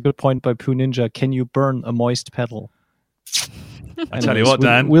actually, there's a good point by Pooh Ninja. Can you burn a Moist pedal? I tell you what,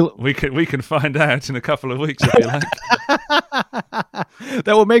 Dan, we can find out in a couple of weeks if you like.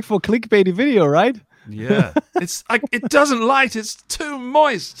 That will make for a clickbaity video, right? Yeah, it doesn't light. It's too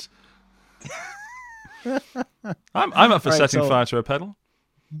moist. I'm up for setting fire to a pedal.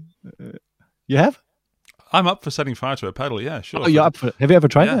 You have? I'm up for setting fire to a pedal. Yeah, sure. Oh, you're up for it. Have you ever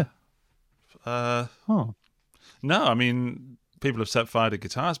tried that? No, I mean, people have set fire to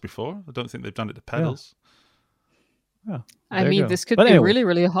guitars before. I don't think they've done it to pedals. Yeah. I mean, this could be really,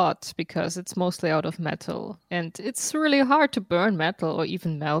 really hot because it's mostly out of metal. And it's really hard to burn metal or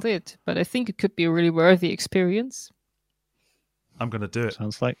even melt it. But I think it could be a really worthy experience. I'm going to do it.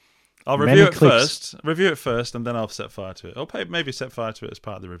 Sounds like I'll review it first. Review it first, and then I'll set fire to it. Or maybe set fire to it as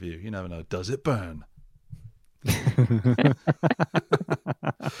part of the review. You never know. Does it burn?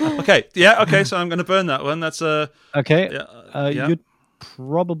 Okay. Yeah. Okay. So I'm going to burn that one. That's okay. You'd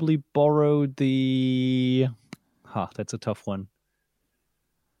probably borrow the. That's a tough one.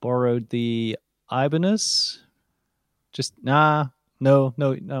 Borrowed the Ibanez. Just no.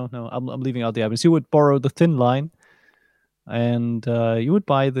 I'm leaving out the Ibanez. You would borrow the Thin Line, and you would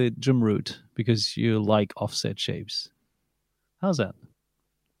buy the Jim Root because you like offset shapes. How's that?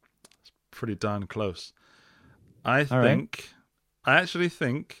 It's pretty darn close. I actually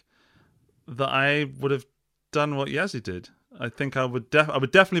think that I would have done what Yazzie did. I think I would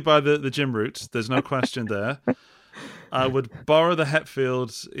definitely buy the Jim Root. There's no question there. I would borrow the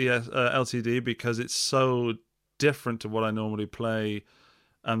Hetfield LTD because it's so different to what I normally play,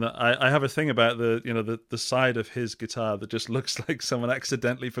 and that I have a thing about the side of his guitar that just looks like someone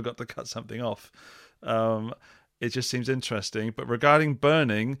accidentally forgot to cut something off. It just seems interesting. But regarding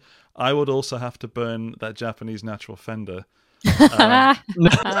burning, I would also have to burn that Japanese natural Fender.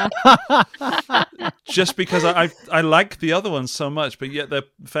 just because I like the other ones so much, but yet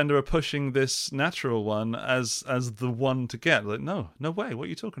Fender are pushing this natural one as the one to get. Like, no way. What are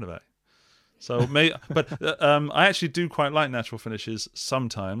you talking about? So, but I actually do quite like natural finishes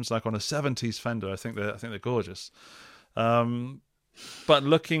sometimes, like on a 70s Fender. I think they're gorgeous. But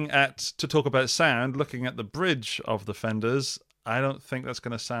to talk about sound, looking at the bridge of the Fenders, I don't think that's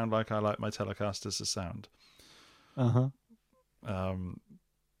going to sound like I like my Telecasters to sound. But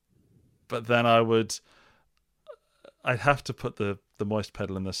then I'd have to put the moist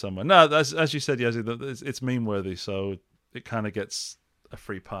pedal in there somewhere. No, as you said, Yazzie, it's meme worthy, so it kind of gets a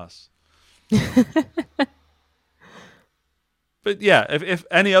free pass. But yeah, if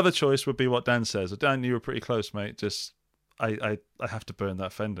any other choice would be what Dan says. Dan, you were pretty close, mate. Just I have to burn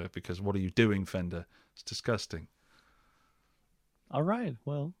that Fender because what are you doing, Fender? It's disgusting. All right.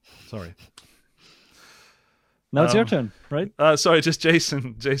 Well, sorry. Now it's your turn, right? Sorry, just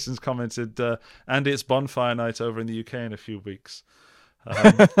Jason's commented, Andy, it's bonfire night over in the UK in a few weeks.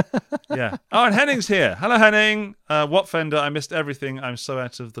 Yeah. Oh, and Henning's here. Hello, Henning. What Fender? I missed everything. I'm so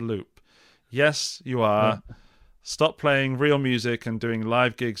out of the loop. Yes, you are. Yeah. Stop playing real music and doing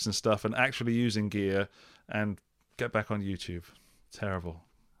live gigs and stuff and actually using gear and get back on YouTube. Terrible.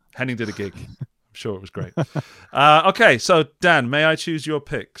 Henning did a gig. I'm sure it was great. Okay, so Dan, may I choose your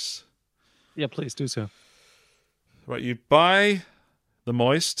picks? Yeah, please do so. Right, you buy the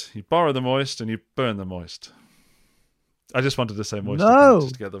moist, you borrow the moist, and you burn the moist. I just wanted to say moist again,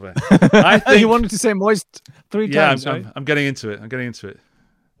 just to get the way. I think you wanted to say moist 3 times, right? I'm getting into it.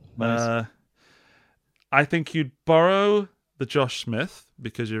 Nice. I think you'd borrow the Josh Smith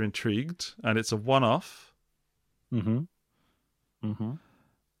because you're intrigued, and it's a one-off.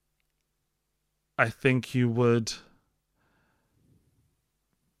 I think you would...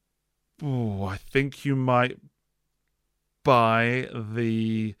 I think you might buy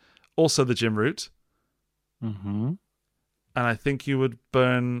also the Jim Root. And I think you would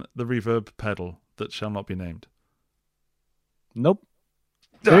burn the reverb pedal that shall not be named. Nope.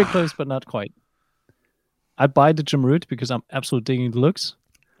 Very close, but not quite. I'd buy the Jim Root because I'm absolutely digging the looks.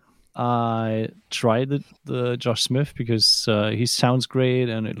 I tried the Josh Smith because he sounds great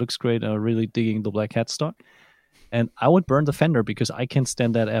and it looks great. And I'm really digging the black headstock. And I would burn the Fender because I can't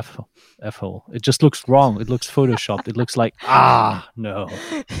stand that F hole. It just looks wrong. It looks photoshopped. It looks like no.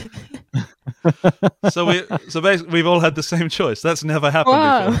 So basically, we've all had the same choice. That's never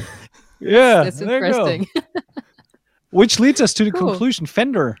happened before. Yeah, that's interesting. Which leads us to the conclusion: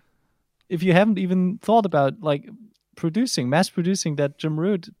 Fender. If you haven't even thought about mass producing that Jim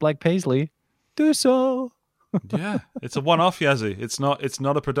Root Black Paisley, do so. Yeah, it's a one-off, Yazzie. It's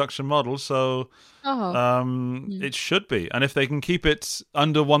not a production model, so it should be. And if they can keep it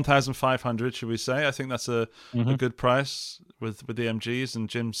under 1,500, should we say? I think that's a good price with the MGs and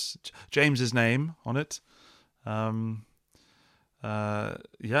James's name on it. Yeah, I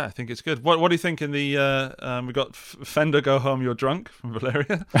think it's good. What do you think in the we got Fender Go Home You're Drunk from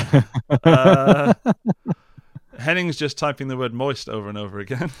Valeria. Henning's just typing the word moist over and over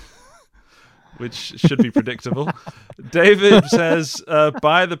again. Which should be predictable. David says,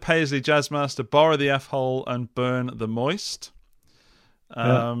 buy the Paisley Jazzmaster, borrow the F-hole, and burn the moist.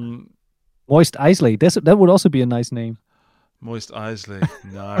 Moist Isley. That would also be a nice name. Moist Isley.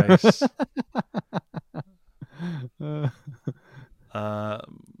 Nice.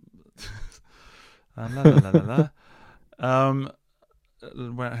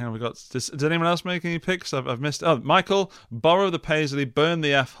 Hang on, we got. Did anyone else make any picks? I've missed. Oh, Michael, borrow the Paisley, burn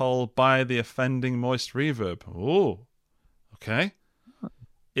the F-hole, buy the offending moist reverb. Oh, okay.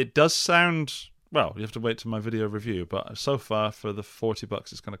 It does sound well. You have to wait till my video review, but so far for the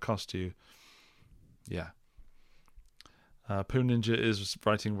 $40 it's going to cost you. Yeah. Poo Ninja is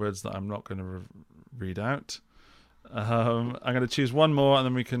writing words that I'm not going to read out. I'm going to choose one more, and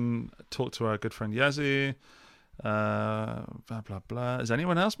then we can talk to our good friend Yazzie. Blah blah blah. Has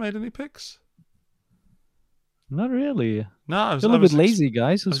anyone else made any picks? Not really. No, I was a little bit lazy,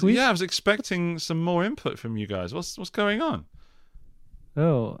 guys. I was expecting some more input from you guys. What's going on?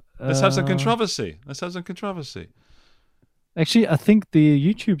 Oh, let's have some controversy. Actually, I think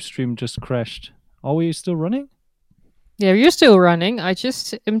the YouTube stream just crashed. Are we still running? Yeah, you're still running. I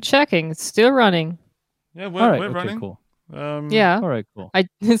just am checking. It's still running. Yeah, we're running. Cool. Yeah. All right, cool.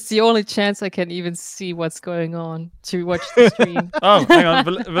 It's the only chance I can even see what's going on to watch the stream. Oh, hang on.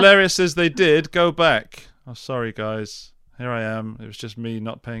 Valeria says they did. Go back. Oh, sorry, guys. Here I am. It was just me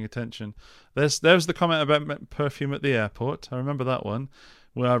not paying attention. There's the comment about perfume at the airport. I remember that one.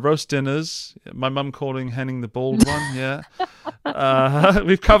 Roast dinners. My mum calling Henning the bald one. Yeah.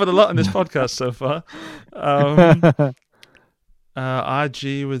 We've covered a lot in this podcast so far.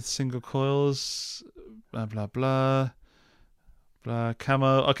 RG with single coils. blah blah blah blah.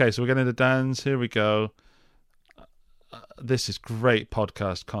 Camo. Okay, so we're getting into Dan's. Here we go. This is great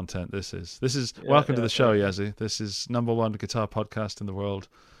podcast content. This is welcome to the show, Yazzie. This is #1 guitar podcast in the world.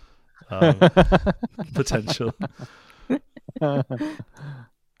 Potential.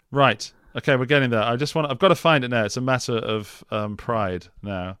 Right. Okay, we're getting there. I've got to find it now. It's a matter of pride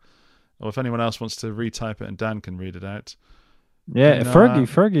now. Or if anyone else wants to retype it and Dan can read it out. Yeah, And,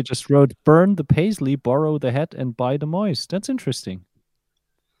 Fergie just wrote, "Burn the paisley, borrow the hat, and buy the moist." That's interesting.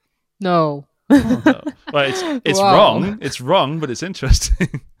 No. Well, it's Wow. wrong. It's wrong, but it's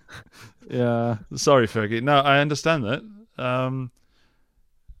interesting. Yeah. Sorry, Fergie. No, I understand that.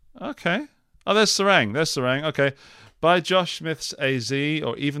 Okay. Oh, there's Sarang. Okay. Buy Josh Smith's AZ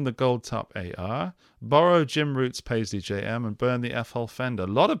or even the Gold Top AR. Borrow Jim Root's Paisley JM and burn the F-Hull Fender. A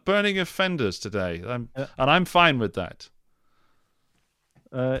lot of burning of Fenders today, and I'm fine with that.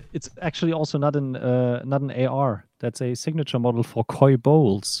 It's actually also not an AR. That's a signature model for Coy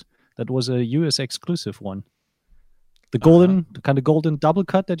Bowles. That was a US exclusive one. The kind of golden double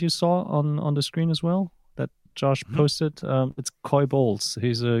cut that you saw on the screen as well, that Josh posted. It's Coy Bowles.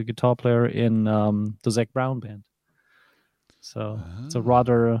 He's a guitar player in the Zac Brown band. So it's a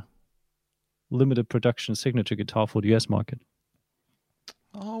rather limited production signature guitar for the US market.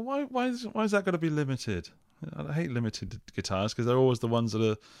 Oh, why is that got to be limited? I hate limited guitars because they're always the ones that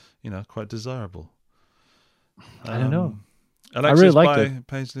are, quite desirable. I don't know. Alexis, I really liked it.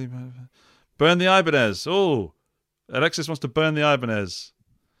 Paisley, burn the Ibanez. Oh, Alexis wants to burn the Ibanez.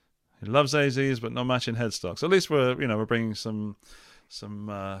 He loves AZs, but no matching headstocks. At least we're bringing some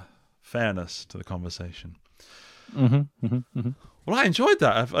fairness to the conversation. Well, I enjoyed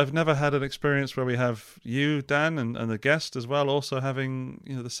that. I've never had an experience where we have you, Dan, and the guest as well, also having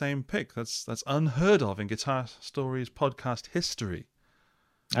the same pick. That's unheard of in Guitar Stories podcast history.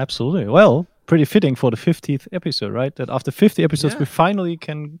 Absolutely. Well, pretty fitting for the 50th episode, right? That after 50 episodes, we finally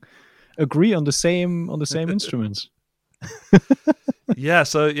can agree on the same instruments. Yeah.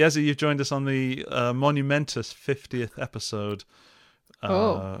 So Yazzie, you've joined us on the monumentous 50th episode.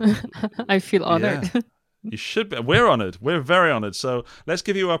 I feel honored. Yeah. You should be. We're honored. We're very honored. So let's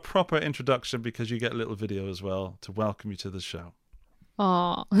give you a proper introduction because you get a little video as well to welcome you to the show.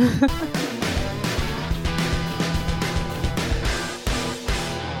 Aw.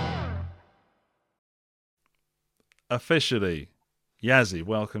 Officially, Yazzie,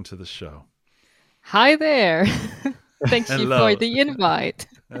 welcome to the show. Hi there. Thank you Hello. for the invite.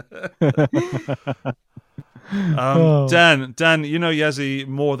 Dan, you know Yazzie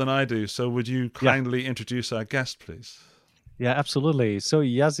more than I do, so would you kindly introduce our guest, please? Yeah, absolutely. So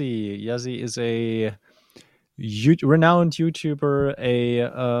Yazzie is a renowned YouTuber, a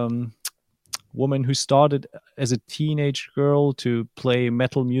woman who started as a teenage girl to play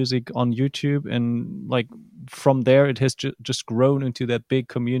metal music on YouTube, and from there it has just grown into that big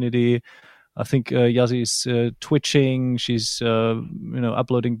community. I think Yazzie is twitching. She's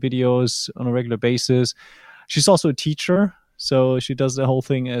uploading videos on a regular basis. She's also a teacher, so she does the whole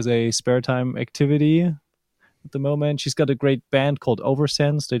thing as a spare time activity at the moment. She's got a great band called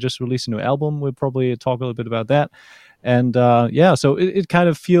Oversense. They just released a new album. We'll probably talk a little bit about that. And so it kind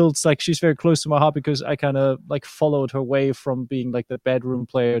of feels like she's very close to my heart because I kind of followed her way from being the bedroom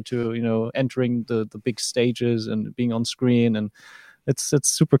player to entering the big stages and being on screen, and it's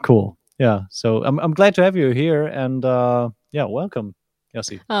super cool. Yeah, so I'm glad to have you here, and welcome,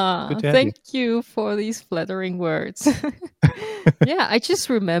 Yazzie. Thank you for these flattering words. Yeah, I just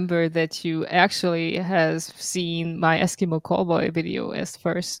remember that you actually has seen my Eskimo Cowboy video as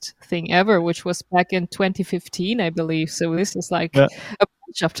first thing ever, which was back in 2015, I believe. So this is a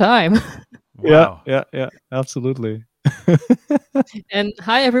bunch of time. Wow. Yeah, absolutely. And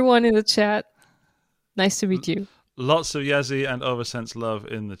hi, everyone in the chat. Nice to meet you. Lots of Yazzie and Oversense love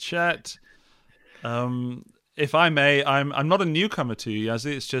in the chat. If I may, I'm not a newcomer to you,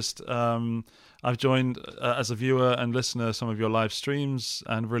 Yazzie. It's just I've joined as a viewer and listener some of your live streams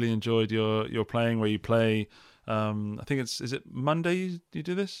and really enjoyed your playing where you play. I think is it Monday you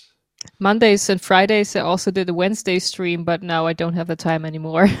do this? Mondays and Fridays. I also did a Wednesday stream, but now I don't have the time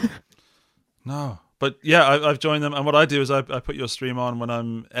anymore. No. But yeah, I've joined them, and what I do is I put your stream on when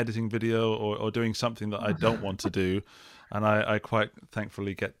I'm editing video or doing something that I don't want to do, and I quite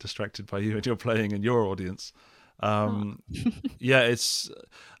thankfully get distracted by you and your playing and your audience. And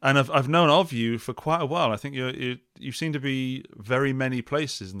I've known of you for quite a while. I think you seem to be very many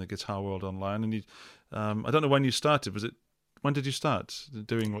places in the guitar world online, and I don't know when you started. When did you start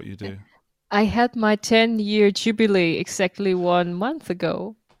doing what you do? I had my 10-year jubilee exactly 1 month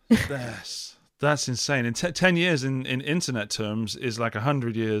ago. That's insane. And 10 years in internet terms is like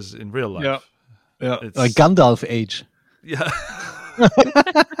 100 years in real life. It's like Gandalf age. yeah.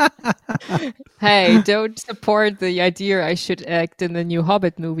 Hey, don't support the idea I should act in the new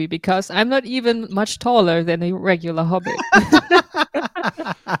Hobbit movie because I'm not even much taller than a regular Hobbit.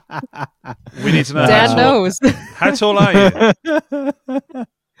 We need to know Dan knows. how tall are you?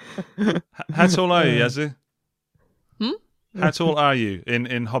 How tall are you, Yazoo? How tall are you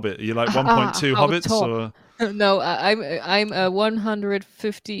in Hobbit? Are you like 1.2 how hobbits tall? or? No, I'm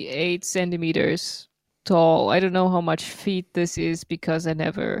 158 centimeters tall. I don't know how much feet this is because I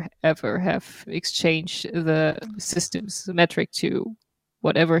never ever have exchanged the systems metric to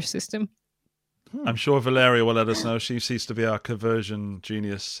whatever system. I'm sure Valeria will let us know. She seems to be our conversion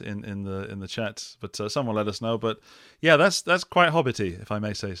genius in the chat, but someone let us know. But yeah, that's quite hobbity, if I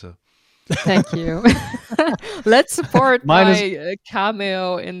may say so. Thank you. Let's support Minus- my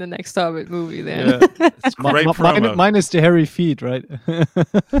cameo in the next Hobbit movie then. Yeah, it's great promo. Minus the hairy feet, right?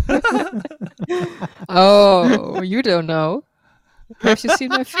 Oh, you don't know. Have you seen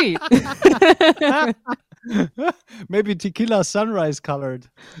my feet? Maybe tequila sunrise colored.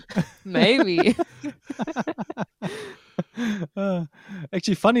 Maybe.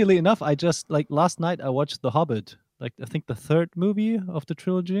 Actually, funnily enough, I just like last night I watched The Hobbit, like I think the third movie of the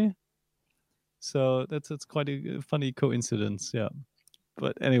trilogy. So that's quite a funny coincidence, yeah.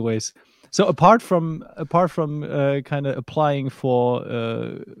 But anyways, so apart from kind of applying for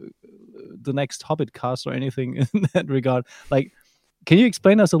the next Hobbit cast or anything in that regard, like, can you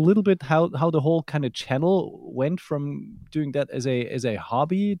explain us a little bit how the whole kind of channel went from doing that as a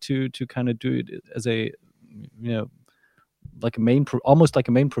hobby to kind of do it as a, you know, like almost like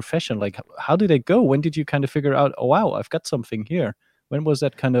a main profession? Like, how did it go? When did you kind of figure out, oh wow, I've got something here? When was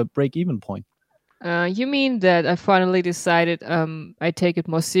that kind of break-even point? You mean that I finally decided I take it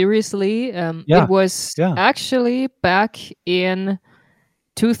more seriously? Yeah, It was yeah. actually back in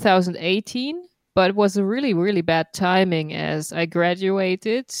 2018, but it was a really, really bad timing as I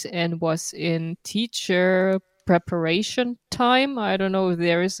graduated and was in teacher preparation time. I don't know if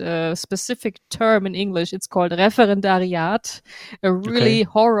there is a specific term in English. It's called Referendariat, a really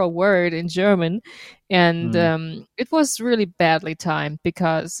horror word in German. And it was really badly timed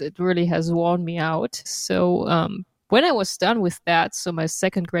because it really has worn me out. So when I was done with that, so my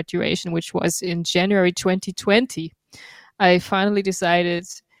second graduation, which was in January 2020, I finally decided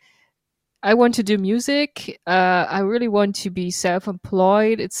I want to do music. I really want to be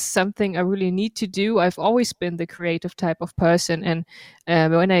self-employed. It's something I really need to do. I've always been the creative type of person. And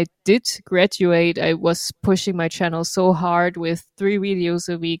when I did graduate, I was pushing my channel so hard with 3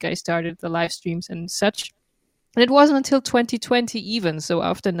 videos a week. I started the live streams and such. And it wasn't until 2020 even. So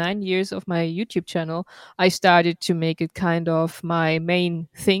after 9 years of my YouTube channel, I started to make it kind of my main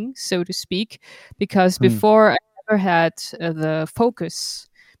thing, so to speak, because before I never had the focus.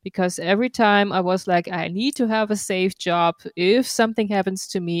 Because every time I was like, I need to have a safe job. If something happens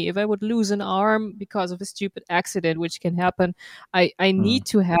to me, if I would lose an arm because of a stupid accident, which can happen, I need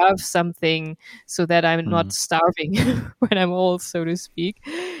to have something so that I'm not starving when I'm old, so to speak.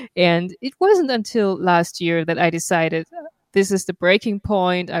 And it wasn't until last year that I decided this is the breaking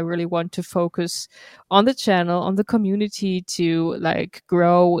point. I really want to focus on the channel, on the community to like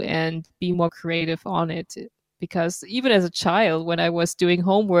grow and be more creative on it. Because even as a child, when I was doing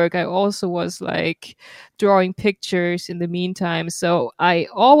homework, I also was like drawing pictures in the meantime. So I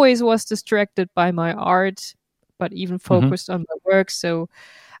always was distracted by my art, but even focused on my work. So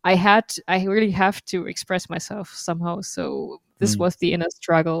I really have to express myself somehow. So this was the inner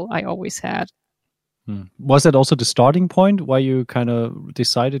struggle I always had. Was that also the starting point why you kind of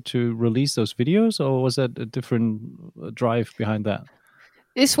decided to release those videos, or was that a different drive behind that?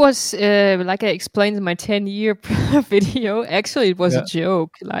 This was, like I explained in my 10-year video, actually it was a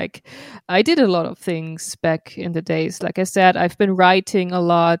joke. Like, I did a lot of things back in the days. Like I said, I've been writing a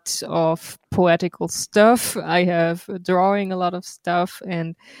lot of poetical stuff. I have drawing a lot of stuff.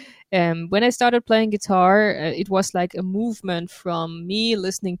 And when I started playing guitar, it was like a movement from me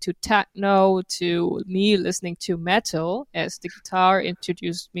listening to techno to me listening to metal, as the guitar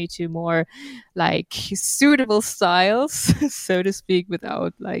introduced me to more like suitable styles, so to speak,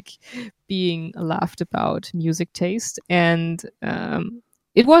 without like being laughed about music taste. And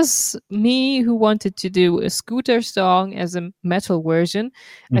it was me who wanted to do a Scooter song as a metal version.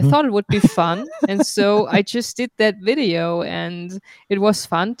 I thought it would be fun. And so I just did that video and it was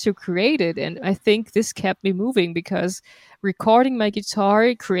fun to create it. And I think this kept me moving because recording my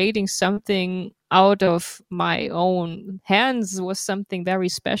guitar, creating something out of my own hands was something very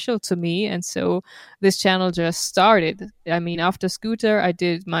special to me. And so this channel just started. I mean, after Scooter, I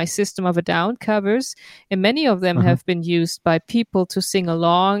did my System of a Down covers, and many of them have been used by people to sing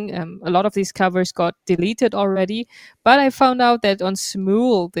along. A lot of these covers got deleted already, but I found out that on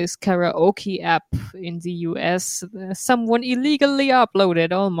Smule, this karaoke app in the US, someone illegally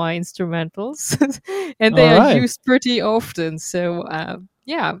uploaded all my instrumentals and they are used pretty often. So,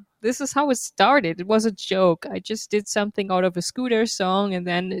 yeah, this is how it started. It was a joke. I just did something out of a Scooter song, and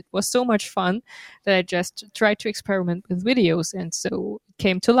then it was so much fun that I just tried to experiment with videos, and so it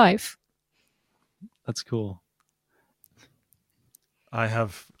came to life. That's cool. I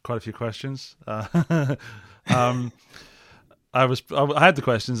have quite a few questions. I had the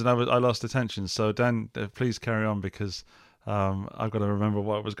questions and I lost attention. So Dan, please carry on, because I've got to remember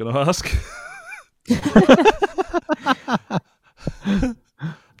what I was going to ask.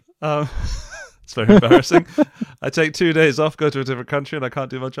 It's very embarrassing. I take 2 days off, go to a different country, and I can't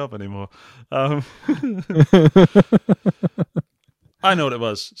do my job anymore. I know what it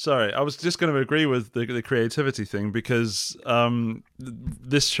was. Sorry, I was just going to agree with the creativity thing, because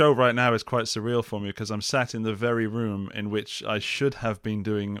this show right now is quite surreal for me, because I'm sat in the very room in which I should have been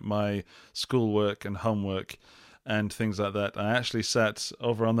doing my schoolwork and homework and things like that. I actually sat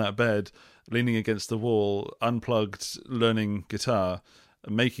over on that bed, leaning against the wall, unplugged, learning guitar,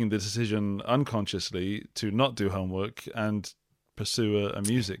 making the decision unconsciously to not do homework and pursue a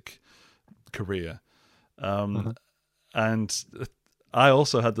music career. And I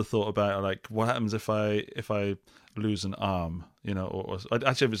also had the thought about, like, what happens if I lose an arm, you know, or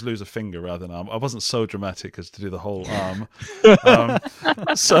actually if it's lose a finger rather than arm. I wasn't so dramatic as to do the whole arm.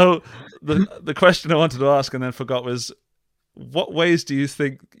 So the question I wanted to ask and then forgot was, what ways do you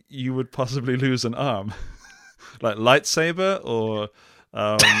think you would possibly lose an arm? Like lightsaber or...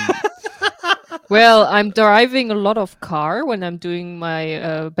 Well, I'm driving a lot of car when I'm doing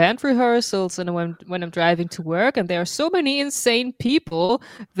my band rehearsals and when I'm driving to work, and there are so many insane people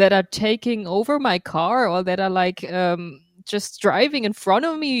that are taking over my car, or that are like just driving in front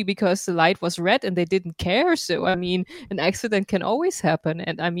of me because the light was red and they didn't care. So, I mean, an accident can always happen.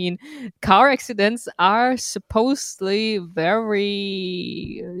 And I mean, car accidents are supposedly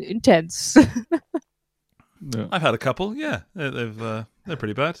very intense. No. I've had a couple. Yeah, they're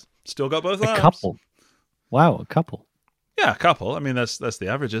pretty bad. Still got both arms. A couple. Wow, a couple. Yeah, a couple. I mean, that's the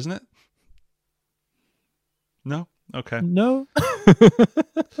average, isn't it? No? Okay. No.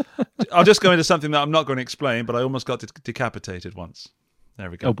 I'll just go into something that I'm not going to explain, but I almost got decapitated once. There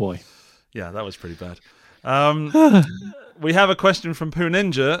we go. Oh boy. Yeah, that was pretty bad. We have a question from Pooh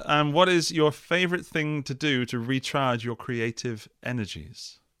Ninja. What is your favorite thing to do to recharge your creative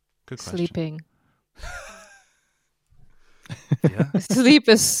energies? Good question. Sleeping. Yeah. Sleep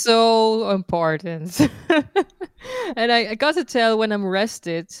is so important. And I got to tell, when I'm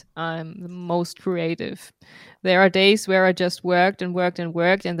rested, I'm the most creative. There are days where I just worked and worked and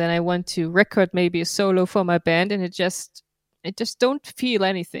worked, and then I want to record maybe a solo for my band, and I just don't feel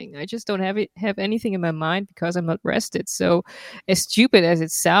anything. I just don't have anything in my mind because I'm not rested. So, as stupid as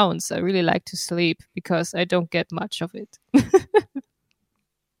it sounds, I really like to sleep because I don't get much of it.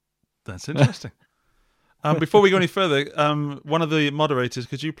 That's interesting. Before we go any further, one of the moderators,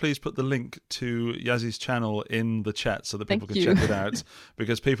 could you please put the link to Yazzy's channel in the chat so that people can check it out?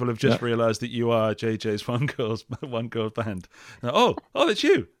 Because people have just realised that you are JJ's one girl band. Now, oh, that's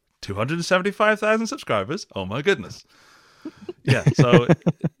you. 275,000 subscribers. Oh my goodness. Yeah. So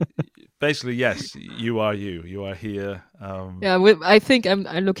basically, yes, you are you. You are here. Yeah, I think I'm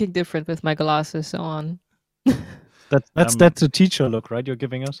looking different with my glasses on. That's a teacher look, right? You're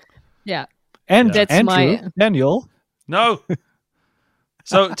giving us. Yeah. And that's Andrew, Daniel. No.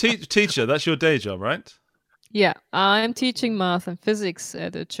 So, teacher, that's your day job, right? Yeah, I'm teaching math and physics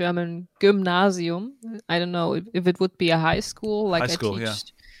at a German gymnasium. I don't know if it would be a high school. Like high school, I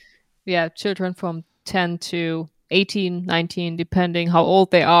teach, yeah, children from 10 to 18, 19, depending how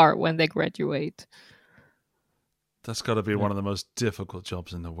old they are when they graduate. That's got to be one of the most difficult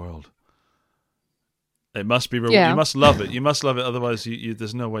jobs in the world. It must be. Yeah. You must love it. You must love it. Otherwise,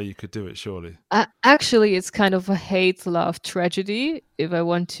 there's no way you could do it. Surely. Actually, it's kind of a hate-love tragedy, if I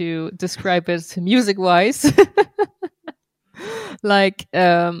want to describe it music-wise. Like,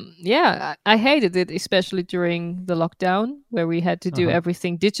 yeah, I hated it, especially during the lockdown, where we had to do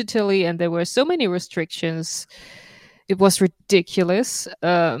everything digitally, and there were so many restrictions. It was ridiculous.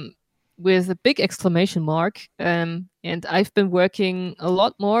 With a big exclamation mark. And I've been working a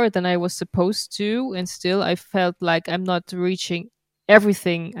lot more than I was supposed to. And still, I felt like I'm not reaching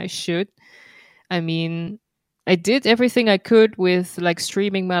everything I should. I mean, I did everything I could with like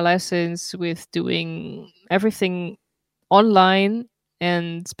streaming my lessons, with doing everything online,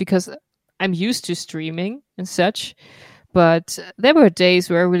 and because I'm used to streaming and such. But there were days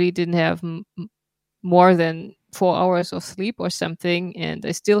where I really didn't have more than 4 hours of sleep or something, and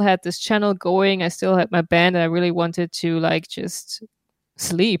I still had this channel going. I still had my band, and I really wanted to like just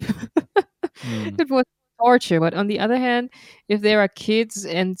sleep. It was torture. But on the other hand, if there are kids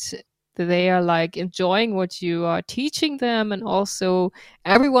and they are like enjoying what you are teaching them, and also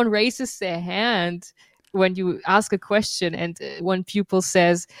everyone raises their hand when you ask a question, and one pupil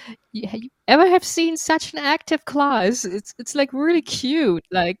says, you ever have seen such an active class? It's like really cute.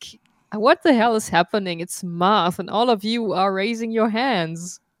 Like, what the hell is happening? It's math, and all of you are raising your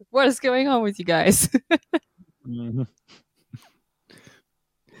hands. What is going on with you guys? Mhm.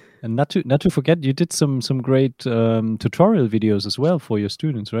 And not to forget, you did some great tutorial videos as well for your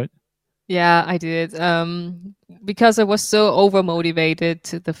students, right? Yeah, I did. Because I was so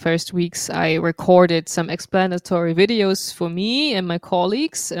overmotivated the first weeks, I recorded some explanatory videos for me and my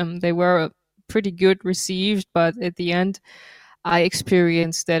colleagues. They were pretty good received, but at the end, I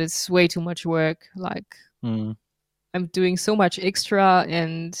experienced that it's way too much work. Like, I'm doing so much extra,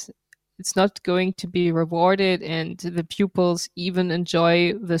 and it's not going to be rewarded, and the pupils even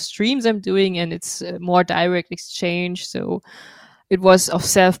enjoy the streams I'm doing, and it's a more direct exchange. So it was of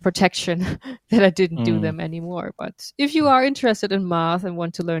self-protection that I didn't do them anymore. But if you are interested in math and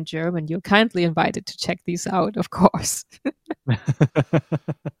want to learn German, you're kindly invited to check these out, of course. It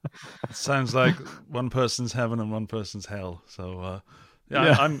sounds like one person's heaven and one person's hell. So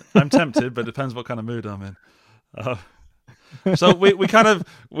yeah. I'm tempted, but it depends what kind of mood I'm in. So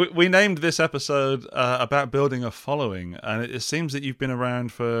we named this episode about building a following, and it seems that you've been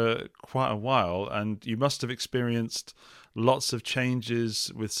around for quite a while, and you must have experienced lots of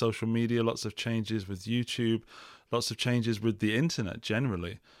changes with social media, lots of changes with YouTube, lots of changes with the internet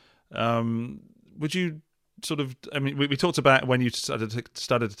generally. Would you sort of, I mean, we talked about when you started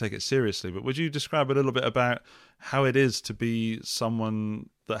to take it seriously, but would you describe a little bit about how it is to be someone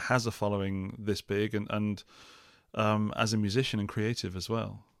that has a following this big and as a musician and creative as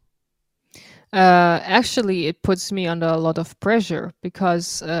well? Actually, it puts me under a lot of pressure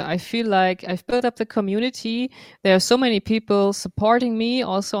because I feel like I've built up the community. There are so many people supporting me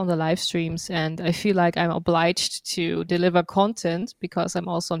also on the live streams, and I feel like I'm obliged to deliver content because I'm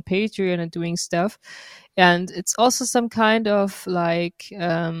also on Patreon and doing stuff. And it's also some kind of like,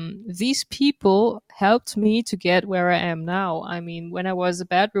 these people helped me to get where I am now. I mean, when I was a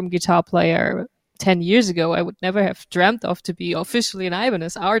bedroom guitar player 10 years ago, I would never have dreamt of to be officially an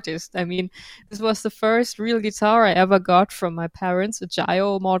Ibanez artist. I mean, this was the first real guitar I ever got from my parents, a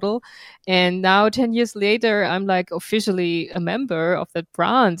Gio model. And now 10 years later, I'm like officially a member of that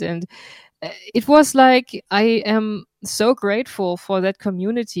brand. And it was like, I am so grateful for that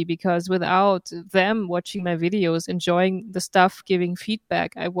community, because without them watching my videos, enjoying the stuff, giving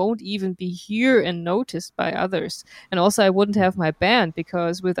feedback, I won't even be here and noticed by others. And also I wouldn't have my band,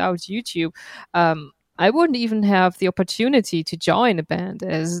 because without YouTube, I wouldn't even have the opportunity to join a band.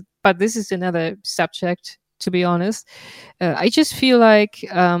 But this is another subject, to be honest. I just feel like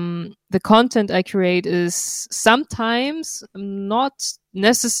the content I create is sometimes not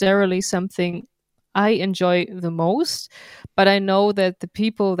necessarily something I enjoy the most, but I know that the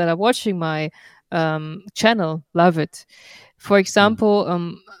people that are watching my channel love it. For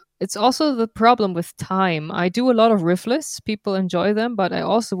example, it's also the problem with time. I do a lot of riff lists. People enjoy them, but I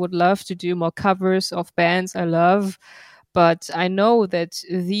also would love to do more covers of bands I love. But I know that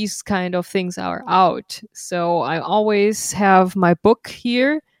these kind of things are out. So I always have my book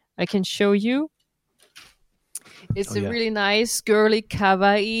here. I can show you. It's a really nice, girly,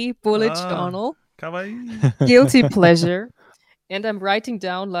 kawaii bullet journal. Kawaii. Guilty pleasure. And I'm writing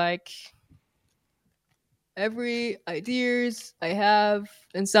down like every ideas I have.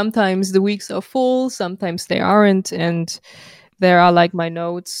 And sometimes the weeks are full, sometimes they aren't. And there are like my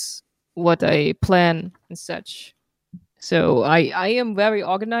notes, what I plan and such. So I am very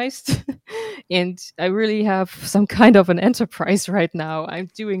organized and I really have some kind of an enterprise right now. I'm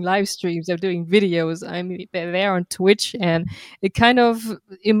doing live streams, I'm doing videos, I'm there on Twitch, and it kind of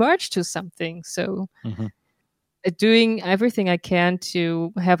emerged to something. So doing everything I can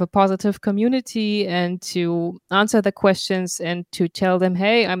to have a positive community and to answer the questions and to tell them,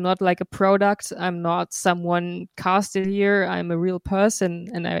 hey, I'm not like a product. I'm not someone casted here. I'm a real person.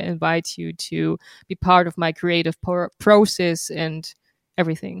 And I invite you to be part of my creative process and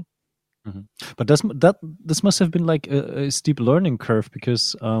everything. But this must have been like a steep learning curve,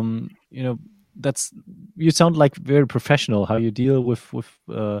 because, that's you sound like very professional how you deal with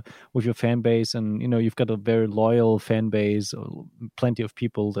your fan base, and you've got a very loyal fan base, plenty of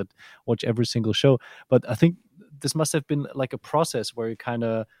people that watch every single show. But I think this must have been like a process where you kind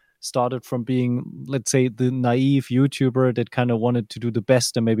of started from being, let's say, the naive YouTuber that kind of wanted to do the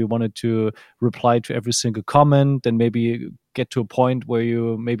best and maybe wanted to reply to every single comment, and maybe get to a point where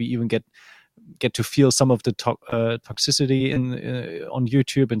you maybe even get to feel some of the toxicity on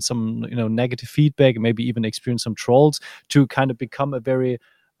YouTube and some negative feedback, and maybe even experience some trolls, to kind of become a very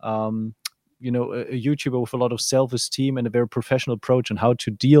a YouTuber with a lot of self-esteem and a very professional approach on how to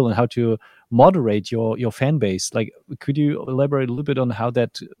deal and how to moderate your fan base. Like, could you elaborate a little bit on how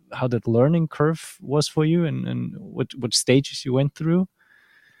that learning curve was for you, and what stages you went through?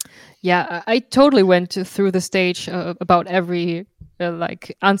 Yeah, I totally went through the stage about every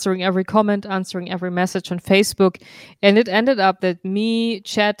like answering every comment, answering every message on Facebook, and it ended up that me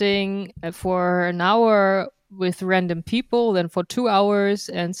chatting for an hour with random people, then for 2 hours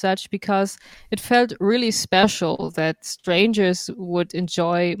and such, because it felt really special that strangers would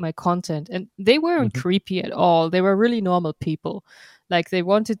enjoy my content. And they weren't creepy at all. They were really normal people. Like, they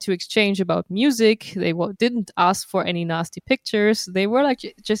wanted to exchange about music. They didn't ask for any nasty pictures. They were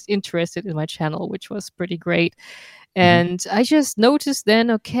like just interested in my channel, which was pretty great. And I just noticed then,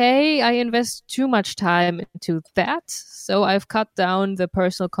 okay, I invest too much time into that. So I've cut down the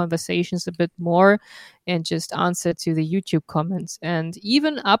personal conversations a bit more and just answered to the YouTube comments. And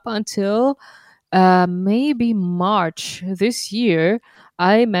even up until maybe March this year,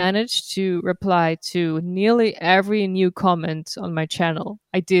 I managed to reply to nearly every new comment on my channel.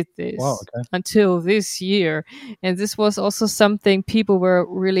 I did this until this year. And this was also something people were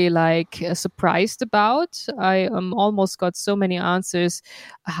really surprised about. I almost got so many answers.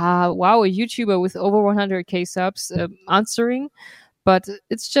 Wow, a YouTuber with over 100K subs answering. But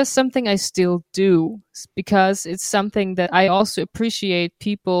it's just something I still do, because it's something that I also appreciate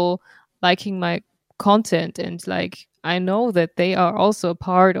people liking my content, and I know that they are also a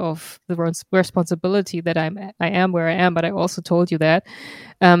part of the responsibility that I am where I am. But I also told you that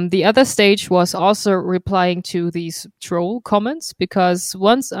the other stage was also replying to these troll comments, because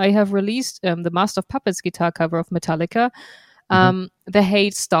once I have released the Master of Puppets guitar cover of Metallica, the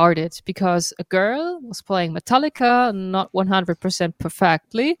hate started because a girl was playing Metallica not 100%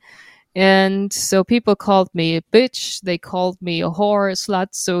 perfectly. And so people called me a bitch. They called me a whore, a slut.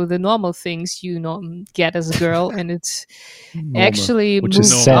 So the normal things get as a girl, and it's actually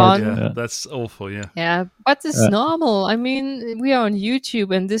moved on. Yeah, that's awful. Yeah. Yeah, but it's normal. I mean, we are on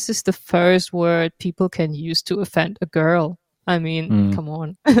YouTube, and this is the first word people can use to offend a girl. I mean, come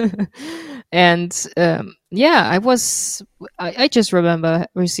on. And I just remember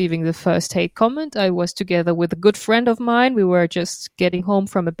receiving the first hate comment. I was together with a good friend of mine. We were just getting home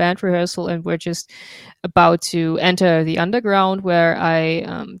from a band rehearsal, and we're just about to enter the underground, where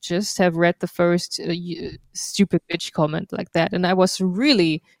I just have read the first stupid bitch comment like that. And I was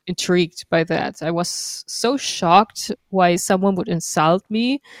really intrigued by that. I was so shocked why someone would insult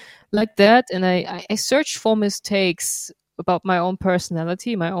me like that. And I searched for mistakes about my own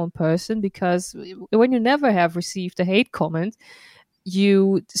personality, my own person, because when you never have received a hate comment,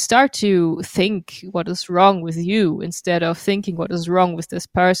 you start to think what is wrong with you instead of thinking what is wrong with this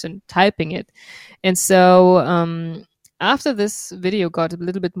person typing it. And so after this video got a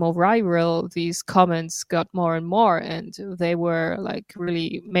little bit more viral, these comments got more and more, and they were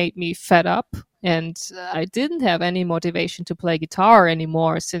really made me fed up. And I didn't have any motivation to play guitar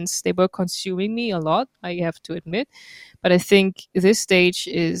anymore, since they were consuming me a lot, I have to admit. But I think this stage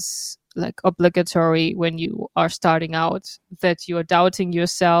is obligatory when you are starting out, that you are doubting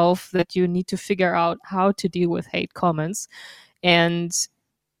yourself, that you need to figure out how to deal with hate comments. And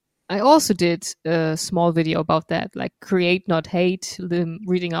I also did a small video about that, create not hate,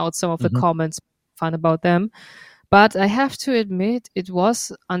 reading out some of the comments, fun about them. But I have to admit, it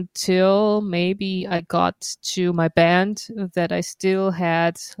was until maybe I got to my band that I still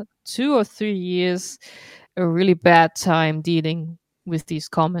had 2 or 3 years a really bad time dealing with these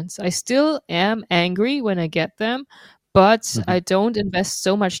comments. I still am angry when I get them, but I don't invest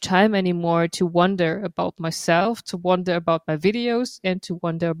so much time anymore to wonder about myself, to wonder about my videos, and to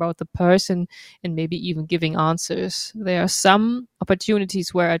wonder about the person, and maybe even giving answers. There are some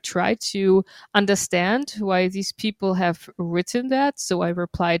opportunities where I try to understand why these people have written that, so I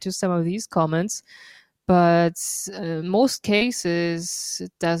reply to some of these comments. But in most cases,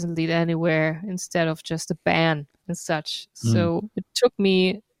 it doesn't lead anywhere, instead of just a ban and such. So it took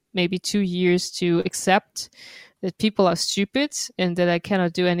me maybe 2 years to accept that people are stupid, and that I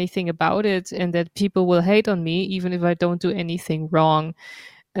cannot do anything about it, and that people will hate on me even if I don't do anything wrong.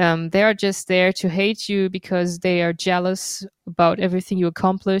 They are just there to hate you because they are jealous about everything you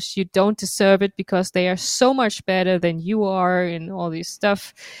accomplished. You don't deserve it because they are so much better than you are and all this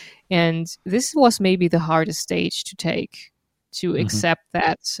stuff. And this was maybe the hardest stage to take, to accept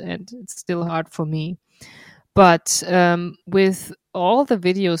that. And it's still hard for me. But with all the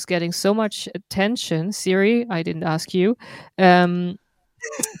videos getting so much attention, Siri, I didn't ask you,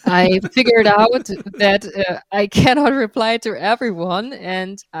 I figured out that I cannot reply to everyone,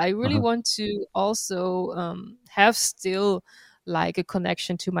 and I really want to also have still like a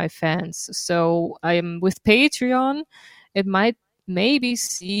connection to my fans. So I'm with Patreon. It might maybe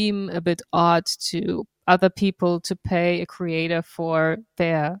seem a bit odd to other people to pay a creator for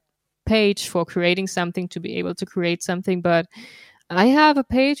their page, for creating something, to be able to create something, but I have a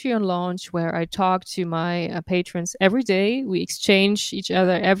Patreon launch where I talk to my patrons every day. We exchange each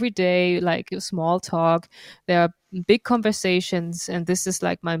other every day, like a small talk. There are big conversations, and this is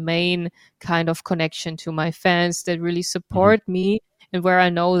like my main kind of connection to my fans that really support me, and where I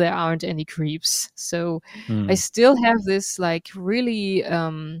know there aren't any creeps. So I still have this like really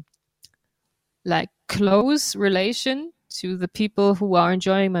like close relation to the people who are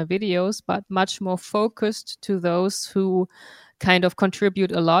enjoying my videos, but much more focused to those who kind of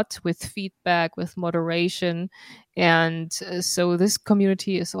contribute a lot with feedback, with moderation. And so this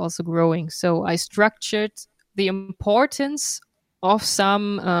community is also growing. So I structured the importance of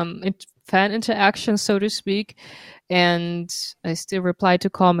some fan interaction, so to speak. And I still reply to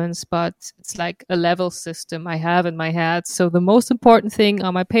comments, but it's like a level system I have in my head. So the most important thing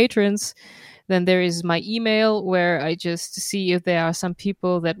are my patrons. Then there is my email, where I just see if there are some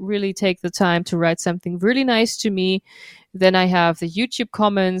people that really take the time to write something really nice to me. Then I have the YouTube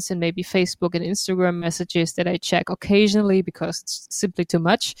comments and maybe Facebook and Instagram messages that I check occasionally because it's simply too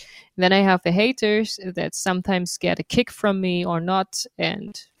much. Then I have the haters that sometimes get a kick from me or not.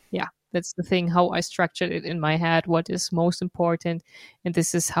 And yeah, that's the thing, how I structured it in my head, what is most important. And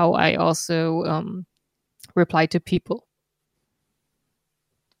this is how I also reply to people.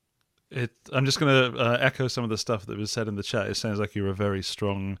 I'm just going to echo some of the stuff that was said in the chat. It sounds like you're a very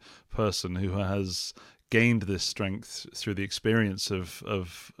strong person who has gained this strength through the experience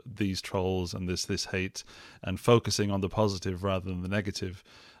of these trolls and this hate, and focusing on the positive rather than the negative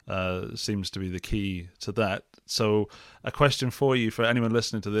seems to be the key to that. So a question for you, for anyone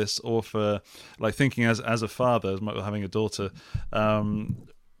listening to this, or for like thinking as a father, as having a daughter,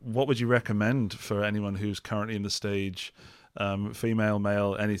 what would you recommend for anyone who's currently in the stage, female,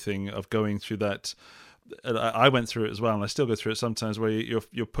 male, anything, of going through that? I went through it as well, and I still go through it sometimes, where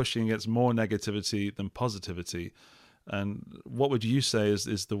you're pushing against more negativity than positivity. And what would you say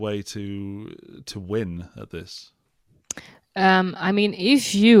is the way to win at this? I mean,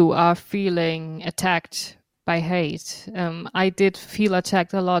 if you are feeling attacked by hate, I did feel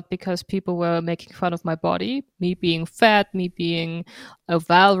attacked a lot because people were making fun of my body, me being fat, me being a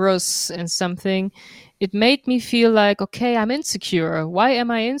walrus and something. It made me feel like, okay, I'm insecure. Why am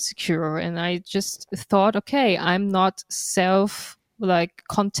I insecure? And I just thought, okay, I'm not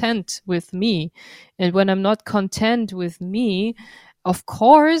content with me. And when I'm not content with me, of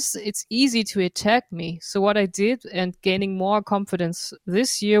course, it's easy to attack me. So what I did, and gaining more confidence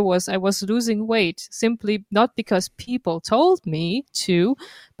this year, was I was losing weight, simply not because people told me to,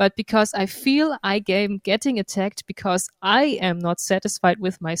 but because I feel I am getting attacked because I am not satisfied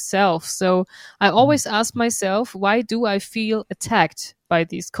with myself. So I always ask myself, why do I feel attacked by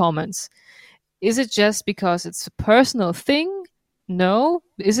these comments? Is it just because it's a personal thing? No.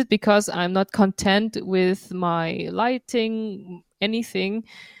 Is it because I'm not content with my lighting, anything?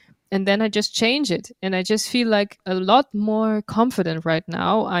 And then I just change it, and I just feel like a lot more confident right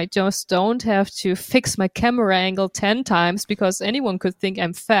now. I just don't have to fix my camera angle 10 times because anyone could think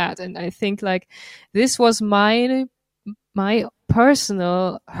I'm fat. And I think like this was my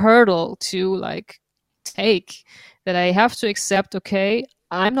personal hurdle to like take, that I have to accept, okay,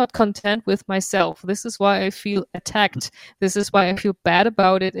 I'm not content with myself. This is why I feel attacked. This is why I feel bad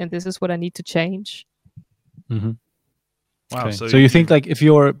about it. And this is what I need to change. Mm-hmm. Wow. Okay. So you think like if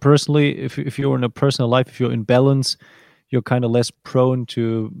you're personally, if you're in a personal life, if you're in balance, you're kind of less prone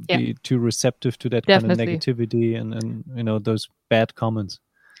to be too receptive to that kind of negativity and those bad comments.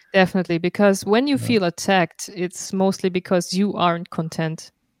 Definitely. Because when you feel attacked, it's mostly because you aren't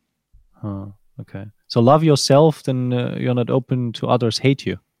content. Okay. So love yourself, then you're not open to others hate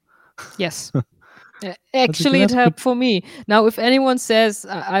you. Yes. Actually, it helped for me. Now, if anyone says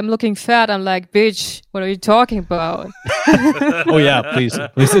I'm looking fat, I'm like, bitch, what are you talking about? Oh yeah, please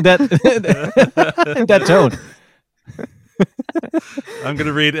in that tone. I'm going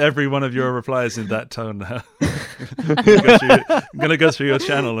to read every one of your replies in that tone now. I'm going to go through your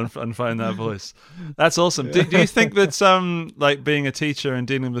channel and find that voice. That's awesome. Do you think that like being a teacher and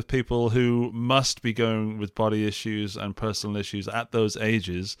dealing with people who must be going with body issues and personal issues at those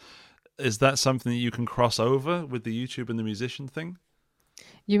ages, is that something that you can cross over with the YouTube and the musician thing?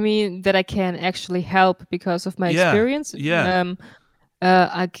 You mean that I can actually help because of my experience? Yeah.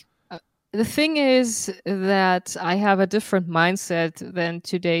 The thing is that I have a different mindset than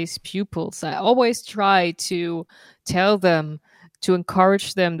today's pupils. I always try to tell them, to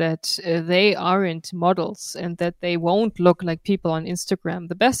encourage them that they aren't models and that they won't look like people on Instagram.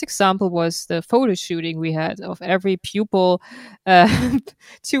 The best example was the photo shooting we had of every pupil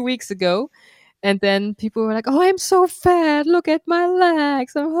 2 weeks ago. And then people were like, "Oh, I'm so fat. Look at my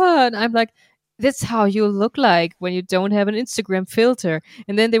legs. I'm hot." I'm like, that's how you look like when you don't have an Instagram filter.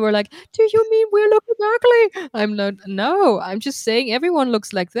 And then they were like, "Do you mean we're looking ugly?" I'm not, no, I'm just saying everyone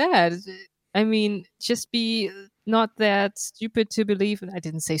looks like that. I mean, just be not that stupid to believe, and I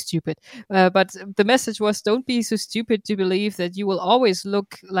didn't say stupid, but the message was, don't be so stupid to believe that you will always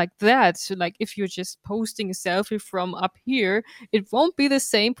look like that. So like if you're just posting a selfie from up here, it won't be the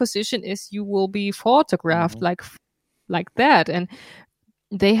same position as you will be photographed like that. And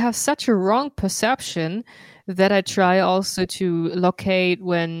they have such a wrong perception that I try also to locate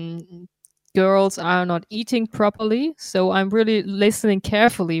when girls are not eating properly. So I'm really listening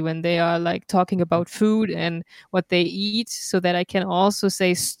carefully when they are like talking about food and what they eat, so that I can also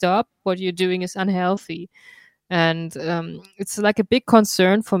say, stop, what you're doing is unhealthy. And it's like a big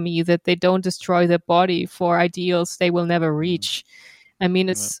concern for me that they don't destroy their body for ideals they will never reach. I mean,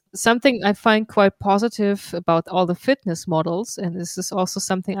 it's something I find quite positive about all the fitness models. And this is also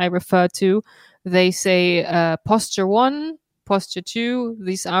something I refer to. They say posture 1, posture 2,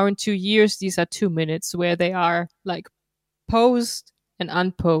 these aren't 2 years, these are 2 minutes, where they are like posed and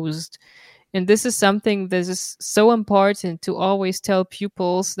unposed. And this is something that is so important to always tell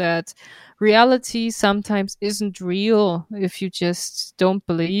pupils, that reality sometimes isn't real if you just don't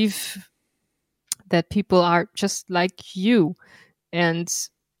believe that people are just like you. And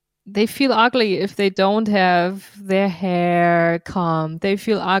they feel ugly if they don't have their hair combed. They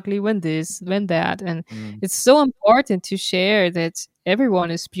feel ugly when this, when that. And it's so important to share that everyone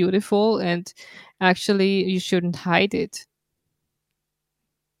is beautiful, and actually you shouldn't hide it.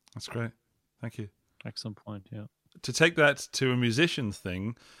 That's great. Thank you. Excellent point, yeah. To take that to a musician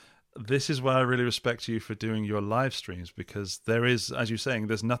thing, this is why I really respect you for doing your live streams, because there is, as you're saying,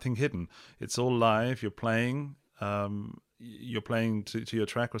 there's nothing hidden. It's all live. You're playing. You're playing to your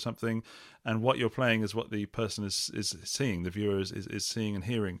track or something, and what you're playing is what the person is seeing, the viewer is seeing and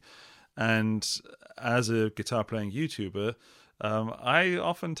hearing. And as a guitar playing YouTuber, I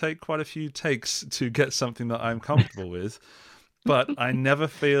often take quite a few takes to get something that I'm comfortable with, but I never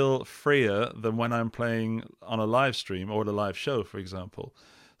feel freer than when I'm playing on a live stream or at a live show, for example.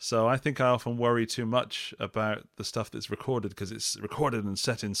 So I think I often worry too much about the stuff that's recorded, because it's recorded and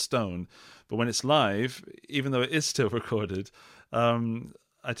set in stone. But when it's live, even though it is still recorded,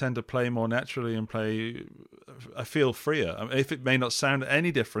 I tend to play more naturally and I feel freer. I mean, if it may not sound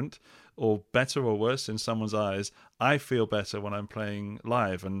any different or better or worse in someone's eyes, I feel better when I'm playing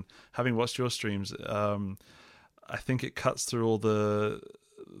live. And having watched your streams, I think it cuts through all the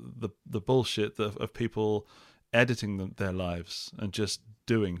bullshit of people editing their lives and just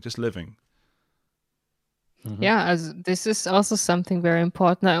living. Yeah, this is also something very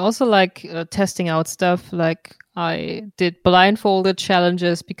important. I also like testing out stuff. Like I did blindfolded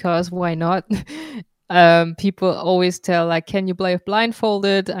challenges, because why not? People always tell, like, can you play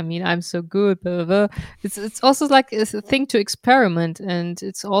blindfolded? I mean, I'm so good, blah, blah, blah. It's also like it's a thing to experiment, and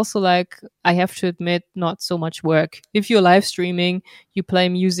it's also like, I have to admit, not so much work. If you're live streaming, you play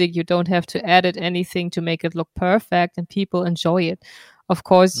music, you don't have to edit anything to make it look perfect, and people enjoy it. Of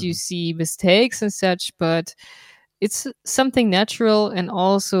course, you see mistakes and such, but it's something natural, and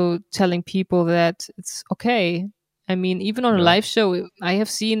also telling people that it's okay. I mean, even on a live show, I have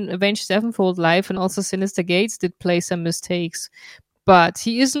seen Avenged Sevenfold live, and also Sinister Gates did play some mistakes. But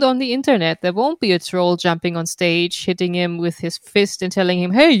he isn't on the internet. There won't be a troll jumping on stage, hitting him with his fist and telling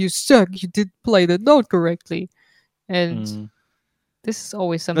him, "Hey, you suck, you didn't play the note correctly." And this is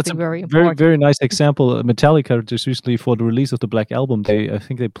always something very important. Very nice example. Metallica just recently, for the release of the Black Album, I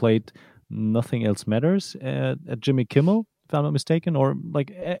think they played Nothing Else Matters at Jimmy Kimmel, if I'm not mistaken, or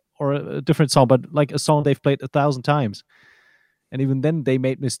a different song, but like a song they've played 1,000 times. And even then they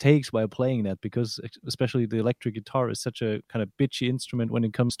made mistakes while playing that, because especially the electric guitar is such a kind of bitchy instrument when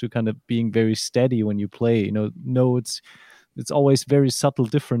it comes to kind of being very steady when you play. Notes, it's always very subtle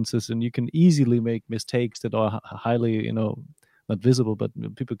differences, and you can easily make mistakes that are highly, not visible, but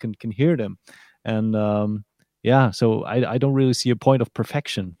people can hear them. And yeah, so I don't really see a point of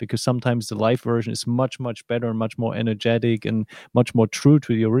perfection, because sometimes the live version is much, much better, much more energetic, and much more true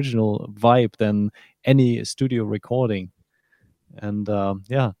to the original vibe than any studio recording. And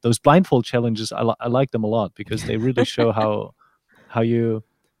yeah, those blindfold challenges, I like them a lot, because they really show how you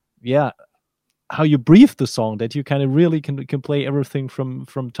breathe the song, that you kind of really can play everything from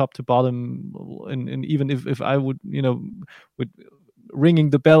top to bottom. And even if I would, would ringing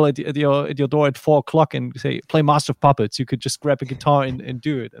the bell at your door at 4:00 and say play Master of Puppets, you could just grab a guitar and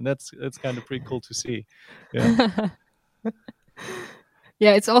do it, and that's kind of pretty cool to see. Yeah.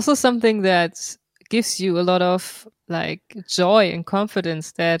 Yeah, it's also something that gives you a lot of like joy and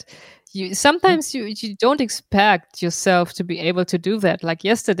confidence, that you sometimes you don't expect yourself to be able to do that. Like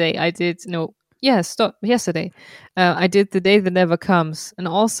yesterday I did yesterday I did The Day That Never Comes, and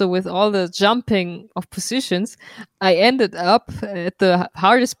also with all the jumping of positions, I ended up at the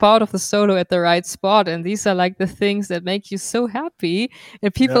hardest part of the solo at the right spot. And these are like the things that make you so happy.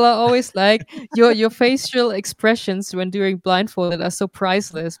 And people are always like, your facial expressions when doing blindfolded are so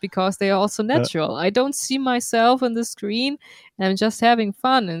priceless, because they are also natural. I don't see myself on the screen, and I'm just having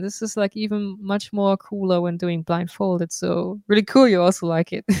fun. And this is like even much more cooler when doing blindfolded. So really cool you also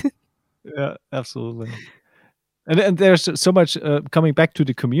like it. Yeah, absolutely. And there's so much coming back to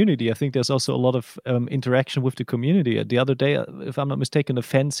the community. I think there's also a lot of interaction with the community. The other day, if I'm not mistaken, a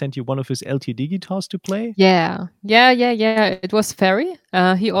fan sent you one of his LTD guitars to play. Yeah. It was Ferry.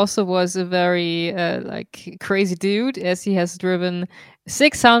 He also was a very like crazy dude, as he has driven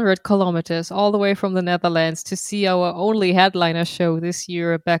 600 kilometers all the way from the Netherlands to see our only headliner show this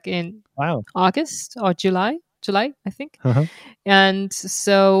year back in August or July, I think. Uh-huh. And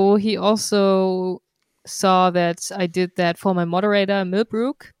so he also saw that I did that for my moderator,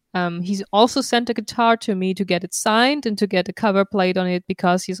 Milbrook. He's also sent a guitar to me to get it signed and to get a cover played on it,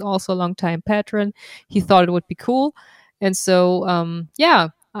 because he's also a long-time patron. He thought it would be cool. And so,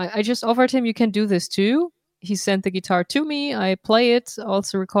 I just offered him, you can do this too. He sent the guitar to me. I play it,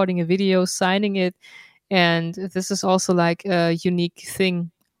 also recording a video, signing it. And this is also like a unique thing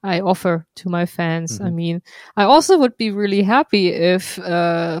I offer to my fans. Mm-hmm. I mean, I also would be really happy if,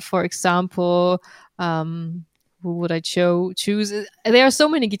 for example, who would I choose? There are so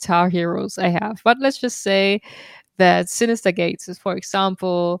many guitar heroes I have, but let's just say that Sinister Gates is, for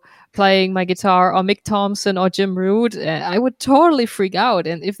example, playing my guitar, or Mick Thompson or Jim Root. I would totally freak out.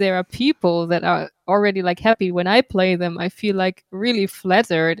 And if there are people that are already like happy when I play them, I feel like really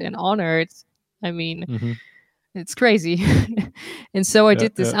flattered and honored. I mean, Mm-hmm. It's crazy. And so I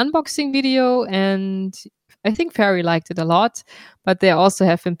did this unboxing video, and I think Ferry liked it a lot. But there also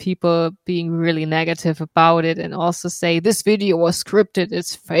have been people being really negative about it, and also say this video was scripted,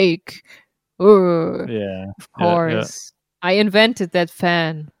 it's fake. Of course. I invented that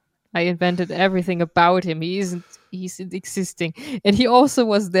fan. I invented everything about him. He's existing. And he also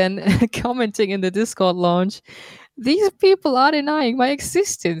was then commenting in the Discord launch, these people are denying my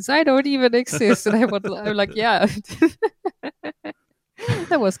existence. I don't even exist. And I'm like, yeah.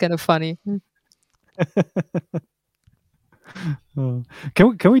 That was kind of funny.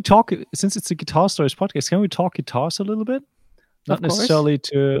 Can we talk, since it's a Guitar Stories podcast, can we talk guitars a little bit? Not necessarily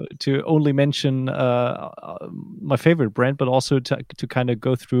to only mention my favorite brand, but also to kind of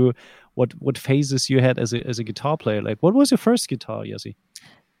go through what phases you had as a guitar player. Like, what was your first guitar, Yassi?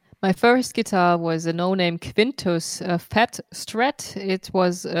 My first guitar was a no-name Quintus Fat Strat. It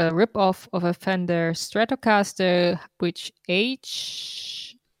was a rip-off of a Fender Stratocaster, which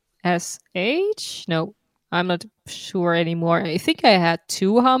HSH? No, I'm not sure anymore. I think I had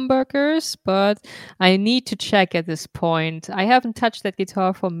 2 humbuckers, but I need to check at this point. I haven't touched that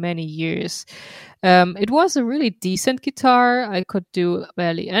guitar for many years. It was a really decent guitar. I could do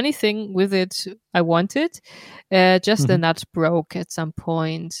barely anything with it I wanted. Just the nut broke at some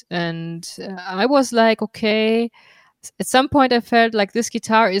point. And I was like, okay. At some point I felt like this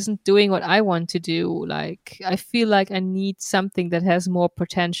guitar isn't doing what I want to do. Like, I feel like I need something that has more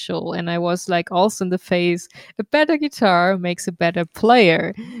potential. And I was like also in the phase, a better guitar makes a better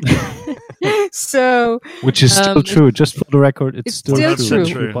player. So, which is still true. Just for the record, it's still true.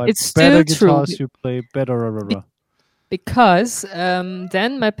 It's still true. Guitars, you play better. Because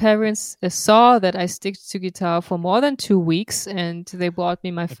then my parents saw that I stick to guitar for more than 2 weeks, and they bought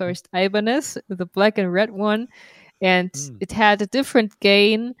me my first Ibanez, the black and red one. And it had a different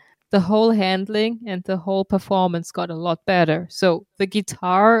gain, the whole handling and the whole performance got a lot better. So the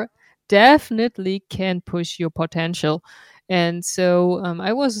guitar definitely can push your potential. And so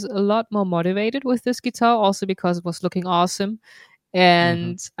I was a lot more motivated with this guitar, also because it was looking awesome.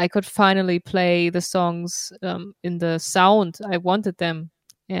 and I could finally play the songs in the sound I wanted them,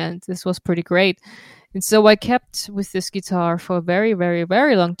 and this was pretty great. And so I kept with this guitar for a very, very,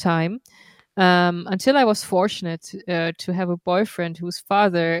 very long time, until I was fortunate to have a boyfriend whose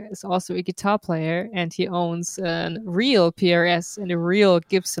father is also a guitar player, and he owns a real PRS and a real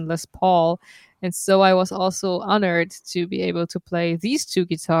Gibson Les Paul. And so I was also honored to be able to play these two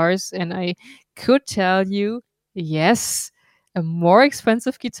guitars. And I could tell you, yes, a more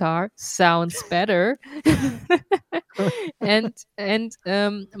expensive guitar sounds better. and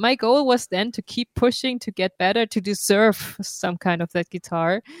my goal was then to keep pushing to get better, to deserve some kind of that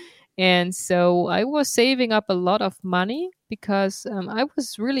guitar. And so I was saving up a lot of money because I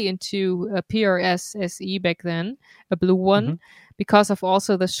was really into a PRS SE back then, a blue one, because of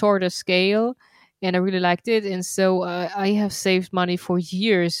also the shorter scale. And I really liked it. And so I have saved money for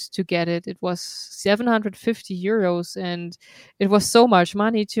years to get it. It was 750 euros, and it was so much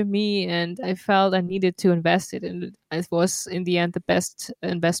money to me. And I felt I needed to invest it. And it was, in the end, the best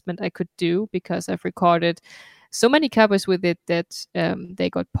investment I could do, because I've recorded so many covers with it that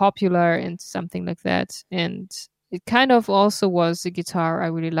they got popular and something like that. And it kind of also was a guitar I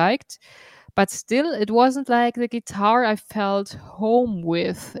really liked. But still, it wasn't like the guitar I felt home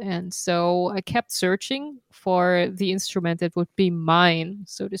with. And so I kept searching for the instrument that would be mine,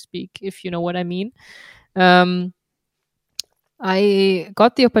 so to speak, if you know what I mean. I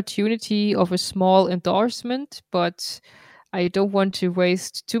got the opportunity of a small endorsement, but I don't want to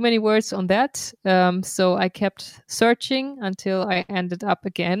waste too many words on that. So I kept searching until I ended up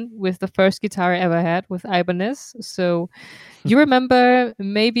again with the first guitar I ever had, with Ibanez. So you remember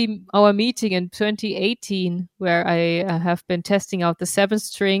maybe our meeting in 2018 where I have been testing out the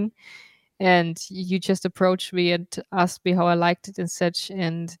 7-string, and you just approached me and asked me how I liked it and such.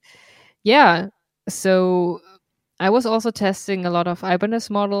 And yeah, so I was also testing a lot of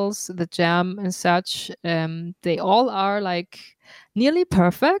Ibanez models, the Jam and such. They all are like nearly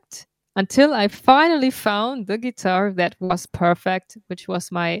perfect until I finally found the guitar that was perfect, which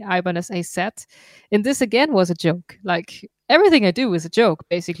was my Ibanez AZ. And this again was a joke. Like, everything I do is a joke,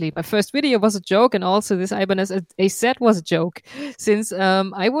 basically. My first video was a joke, and also this Ibanez AZ was a joke, since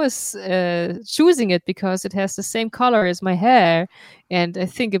I was choosing it because it has the same color as my hair, and I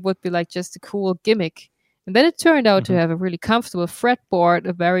think it would be like just a cool gimmick. And then it turned out to have a really comfortable fretboard,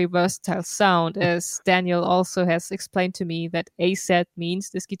 a very versatile sound, as Daniel also has explained to me that AZ means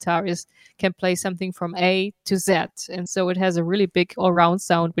this guitar can play something from A to Z. And so it has a really big all-round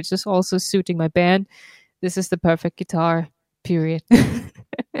sound, which is also suiting my band. This is the perfect guitar, period.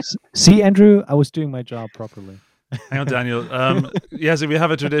 See, Andrew, I was doing my job properly. Hang on, Daniel. Yes, we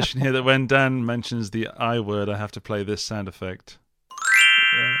have a tradition here that when Dan mentions the I word, I have to play this sound effect.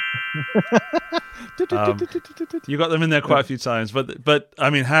 You got them in there quite a few times, but I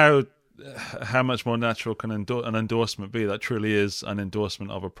mean, how much more natural can an endorsement be? That truly is an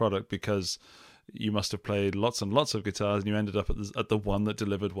endorsement of a product, because you must have played lots and lots of guitars, and you ended up at the one that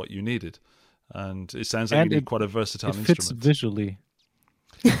delivered what you needed. And it sounds like you need quite a versatile instrument. It fits visually.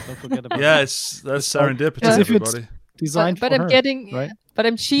 Don't forget about that's serendipity, everybody. Designed but for I'm her, getting, right? but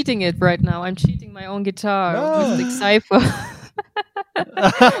I'm cheating it right now. I'm cheating my own guitar with the Cypher.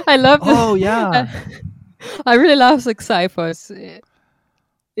 I love this. Oh yeah, I really love the Cyphers.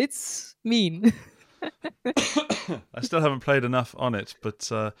 It's mean. I still haven't played enough on it,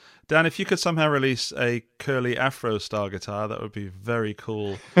 but Dan, if you could somehow release a curly Afro style guitar, that would be very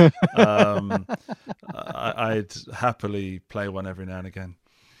cool. I'd happily play one every now and again.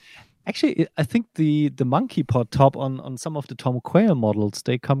 Actually, I think the monkey pod top on some of the Tom Quayle models,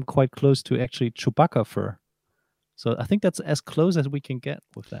 they come quite close to actually Chewbacca fur. So I think that's as close as we can get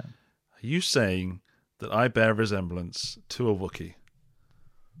with that. Are you saying that I bear resemblance to a Wookiee?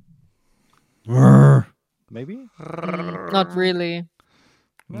 Maybe? Not really.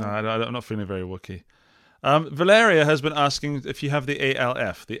 No, I'm not feeling very Wookiee. Valeria has been asking if you have the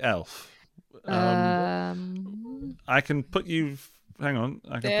ALF, the ELF. I can put you... Hang on.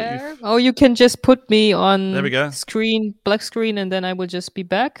 I can there? put you... Oh, you can just put me on there we go. Black screen, and then I will just be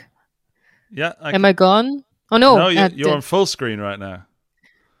back? Yeah. Am I gone? Oh, no. No, you're on full screen right now.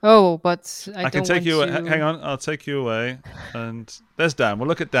 Oh, but I can don't take you. want to... Hang on, I'll take you away. And there's Dan. We'll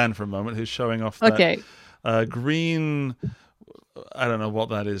look at Dan for a moment, who's showing off that green. I don't know what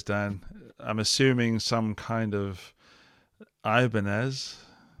that is, Dan. I'm assuming some kind of Ibanez.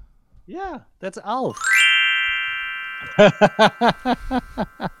 Yeah, that's Alf.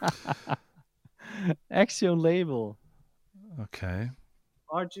 Axiom label. Okay.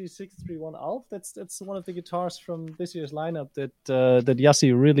 RG631 Alf. That's one of the guitars from this year's lineup that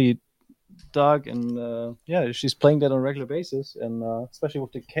Yassi really dog, and yeah, she's playing that on a regular basis, and especially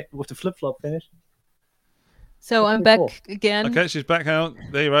with the flip flop finish. So I'm back again. Okay, she's back out.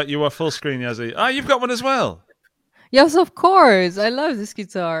 There you are. You are full screen, Yazzie. Ah, you've got one as well. Yes, of course. I love this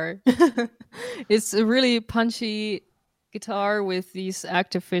guitar. It's a really punchy guitar with these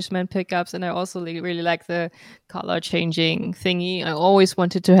active Fishman pickups, and I also really like the color changing thingy. I always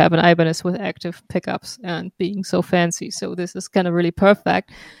wanted to have an Ibanez with active pickups and being so fancy, so this is kind of really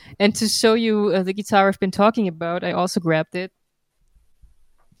perfect. And to show you the guitar I've been talking about, I also grabbed it.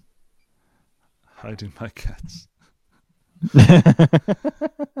 Hiding my cats. There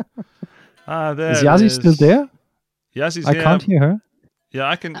is Yazzie still there? Yazzie's I here. can't hear her. Yeah,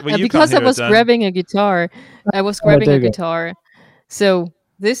 I can. Well, you because can't I hear was her, Dan. grabbing a guitar. I was grabbing there a you go. guitar. So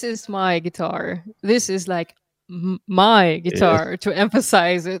this is my guitar. This is like my guitar to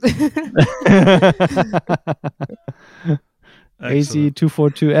emphasize it. Excellent.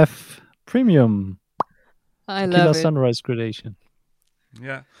 AZ242F Premium. I Killer love it. Sunrise gradation.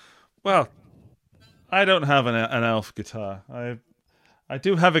 Yeah. Well, I don't have an Elf guitar. I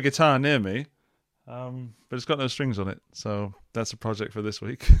do have a guitar near me, but it's got no strings on it. So that's a project for this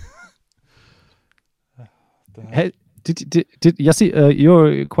week. Hey, did Yazzie?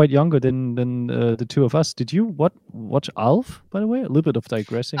 You're quite younger than the two of us. Did you watch Alf? By the way, a little bit of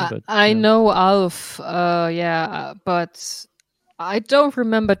digressing, but I know Alf, but I don't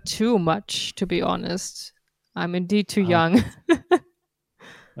remember too much, to be honest. I'm indeed too young.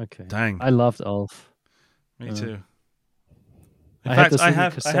 Okay. Dang. I loved Alf. Me too. In I had fact, this I little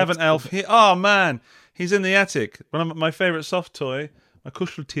have cassette. an Elf here. Oh man, he's in the attic. One of my favorite soft toy, my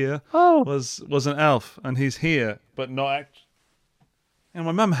Kuscheltier, Oh. was an Elf, and he's here, but not actually. And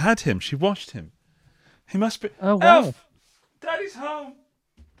my mum had him. She watched him. He must be. Oh, wow. Elf, Daddy's home.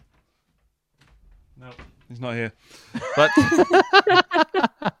 No, he's not here. But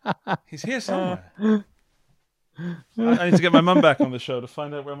he's here somewhere. I need to get my mum back on the show to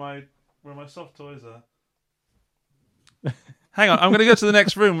find out where my soft toys are. Hang on, I'm going to go to the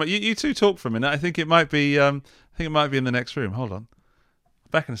next room. You two talk for a minute. I think it might be. in the next room. Hold on.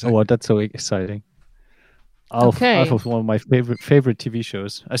 Back in a Oh, second. wow, that's so exciting. Alf, Okay. Alf was one of my favorite TV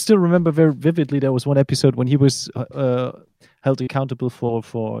shows. I still remember very vividly there was one episode when he was held accountable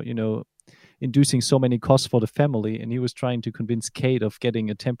for inducing so many costs for the family, and he was trying to convince Kate of getting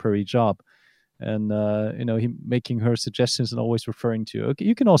a temporary job, and he making her suggestions and always referring to, okay,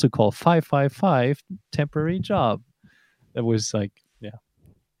 you can also call 555 temporary job. That was like, yeah,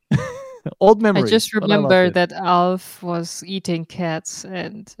 old memories. I just but I loved remember it. that Alf was eating cats,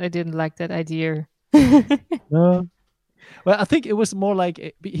 and I didn't like that idea. No. Well, I think it was more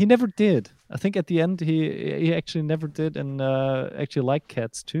like he never did. I think at the end he actually never did, and actually liked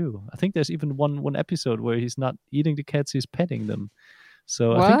cats too. I think there's even one episode where he's not eating the cats; he's petting them.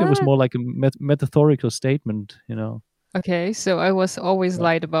 So I think it was What? more like a metaphorical statement, Okay, so I was always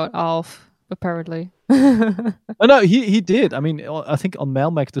lied about Alf, apparently. Oh no, he did. I mean, I think on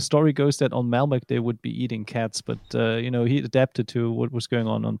Melmac the story goes that on Melmac they would be eating cats, but he adapted to what was going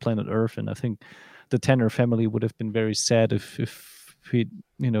on planet Earth, and I think the Tanner family would have been very sad if he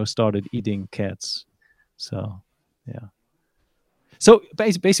started eating cats. So yeah. So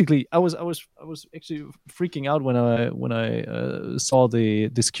basically, I was actually freaking out when I saw the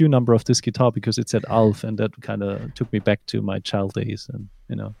SKU number of this guitar because it said Alf, and that kind of took me back to my child days, and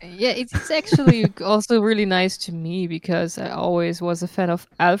Yeah, it's actually also really nice to me because I always was a fan of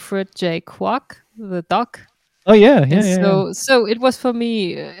Alfred J. Kwok, the dog. Oh yeah, And yeah. so it was for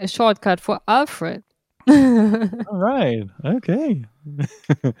me a shortcut for Alfred. All right, okay.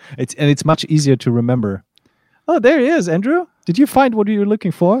 It's much easier to remember. Oh, there he is, Andrew. Did you find what you were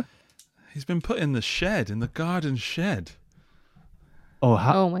looking for? He's been put in the garden shed. Oh,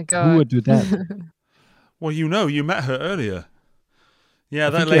 Oh my who god. would do that? Well, you met her earlier. Yeah, I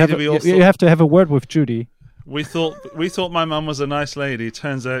that think lady we all you thought, have to have a word with Judy. we thought my mum was a nice lady.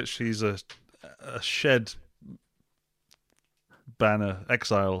 Turns out she's a shed banner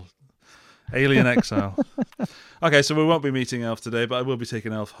exile. Alien exile. Okay, so we won't be meeting Elf today, but I will be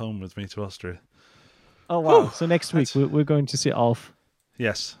taking Elf home with me to Austria. Oh wow! So next week we're going to see Alf.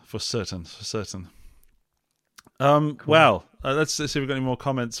 Yes, for certain. Well, let's see if we've got any more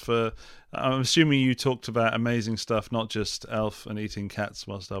comments for. I'm assuming you talked about amazing stuff, not just Elf and eating cats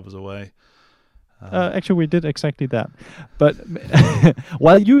whilst I was away. Actually, we did exactly that. But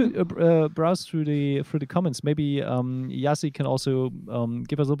while you browse through the comments, maybe Yazzie can also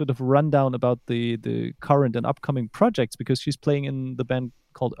give us a little bit of a rundown about the current and upcoming projects, because she's playing in the band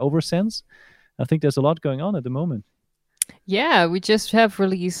called Oversense. I think there's a lot going on at the moment. Yeah, we just have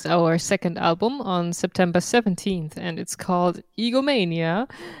released our second album on September 17th, and it's called Egomania.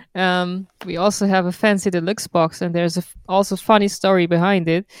 We also have a fancy deluxe box, and there's also funny story behind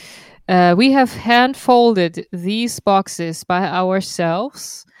it. We have hand folded these boxes by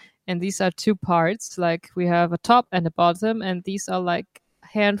ourselves, and these are two parts. Like we have a top and a bottom, and these are like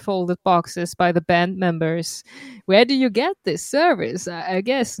hand folded boxes by the band members. Where do you get this service? I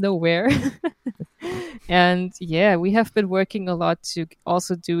guess nowhere. And yeah, we have been working a lot to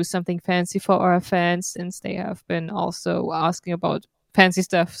also do something fancy for our fans, since they have been also asking about fancy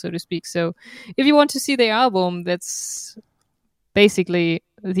stuff, so to speak. So if you want to see the album, that's basically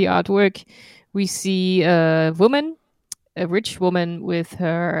the artwork. We see a woman, a rich woman with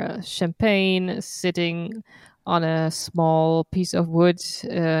her champagne sitting on a small piece of wood,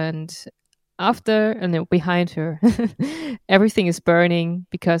 and behind her everything is burning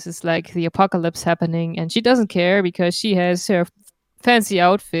because it's like the apocalypse happening, and she doesn't care because she has her fancy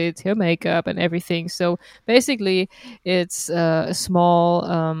outfit, her makeup and everything. So basically it's a small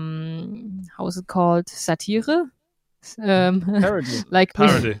how is it called, satire, Parody. like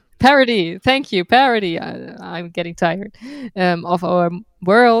Parody. parody, thank you, parody. I'm getting tired of our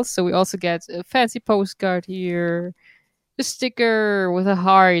world. So we also get a fancy postcard here, a sticker with a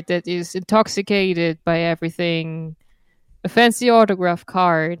heart that is intoxicated by everything, a fancy autograph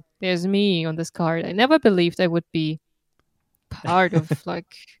card. There's me on this card. I never believed I would be part of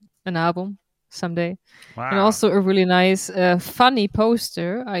like an album someday. Wow. And also a really nice funny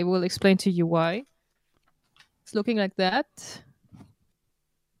poster. I will explain to you why. It's looking like that.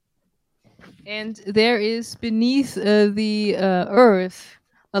 And there is beneath the earth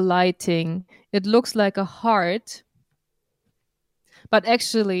a lighting. It looks like a heart. But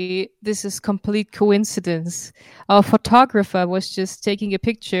actually, this is complete coincidence. Our photographer was just taking a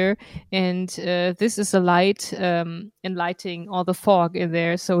picture, and this is a light enlightening all the fog in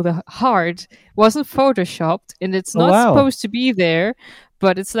there. So the heart wasn't photoshopped, and it's not supposed to be there,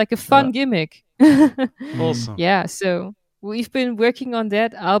 but it's like a fun gimmick. Awesome. Yeah, so we've been working on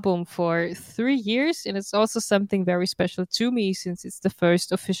that album for 3 years, and it's also something very special to me, since it's the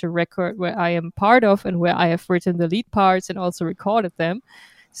first official record where I am part of and where I have written the lead parts and also recorded them.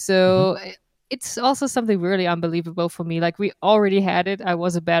 So it's also something really unbelievable for me. Like, we already had it. I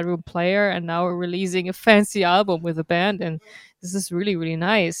was a bedroom player, and now we're releasing a fancy album with a band, and this is really, really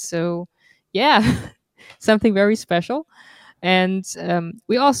nice. So yeah, something very special. And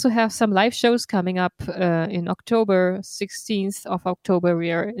we also have some live shows coming up in October, 16th of October. We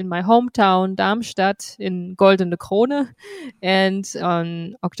are in my hometown, Darmstadt, in Goldene Krone. And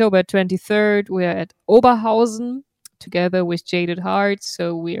on October 23rd, we're at Oberhausen together with Jaded Heart.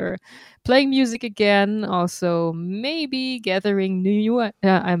 So we are playing music again, also maybe gathering new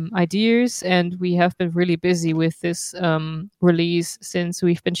ideas. And we have been really busy with this release, since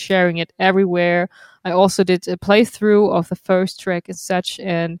we've been sharing it everywhere. I also did a playthrough of the first track and such.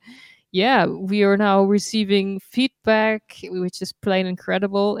 And yeah, we are now receiving feedback, which is plain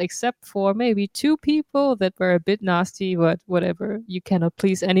incredible, except for maybe 2 people that were a bit nasty, but whatever. You cannot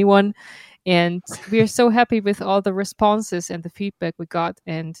please anyone. And we are so happy with all the responses and the feedback we got.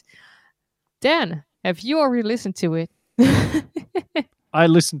 And Dan, have you already listened to it? I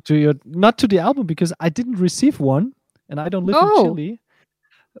listened to your, not to the album because I didn't receive one, and I don't live in Chile.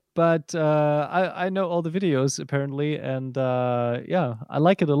 But I know all the videos apparently, and yeah, I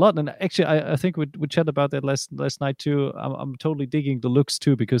like it a lot. And actually, I think we chatted about that last night too. I'm totally digging the looks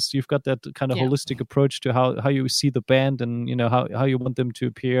too, because you've got that kind of holistic approach to how you see the band, and you know how you want them to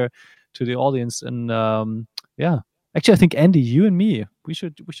appear to the audience. And yeah, actually, I think Andy, you and me, we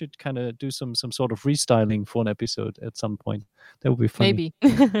should kind of do some sort of restyling for an episode at some point. That would be funny.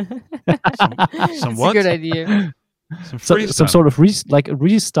 Maybe. Some what? It's a good idea. Some sort of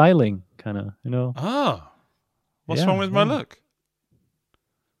restyling, kind of, you know. Oh, what's wrong with my look?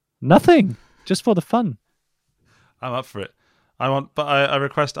 Nothing, just for the fun. I'm up for it. I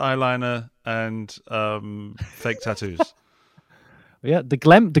request eyeliner and fake tattoos. Yeah, the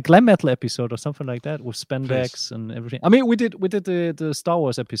glam metal episode or something like that with spandex and everything. I mean, we did the Star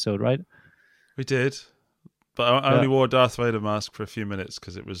Wars episode, right? We did. But I only wore a Darth Vader mask for a few minutes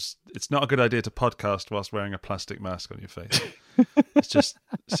because it's not a good idea to podcast whilst wearing a plastic mask on your face. it's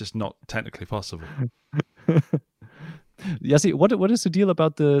just not technically possible. Yassi, what is the deal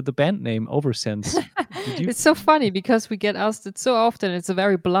about the band name Oversense? It's so funny because we get asked it so often. It's a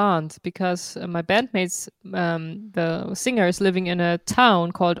very blunt, because my bandmates, the singer, is living in a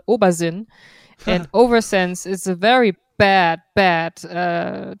town called Obersinn, and Oversense is a very bad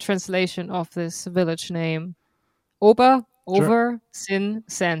translation of this village name. Over, Sinn,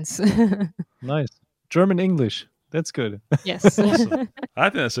 sense. Nice. German English. That's good. Yes. Awesome. I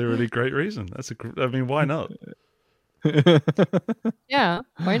think that's a really great reason. I mean, why not? Yeah,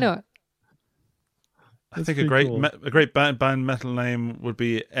 why not? I think pretty cool. a great band metal name would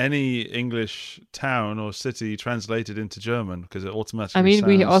be any English town or city translated into German, because it automatically. I mean,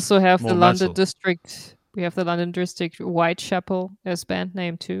 we sounds also have the more London metal. district. We have the London district Whitechapel as band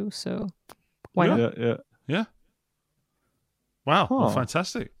name too. So why Yeah. not? Yeah. Wow, well, Huh.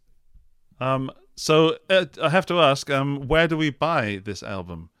 fantastic. So I have to ask, where do we buy this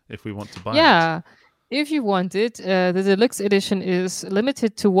album if we want to buy it? Yeah. If you want it, the deluxe edition is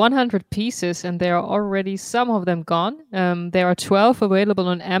limited to 100 pieces, and there are already some of them gone. There are 12 available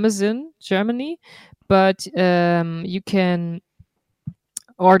on Amazon Germany, but you can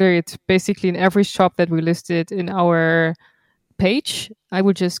order it basically in every shop that we listed in our page. I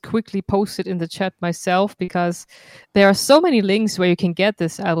would just quickly post it in the chat myself, because there are so many links where you can get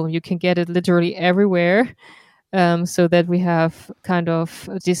this album. You can get it literally everywhere. So that we have kind of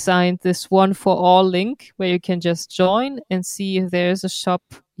designed this one for all link where you can just join and see if there's a shop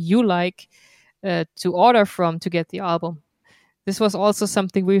you like to order from to get the album. This was also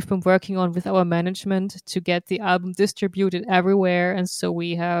something we've been working on with our management to get the album distributed everywhere. And so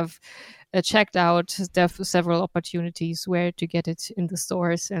we have checked out several opportunities where to get it in the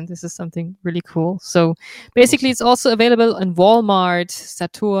stores. And this is something really cool. So basically, It's also available in Walmart,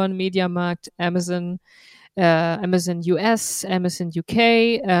 Saturn, MediaMarkt, Amazon, Amazon US, Amazon UK.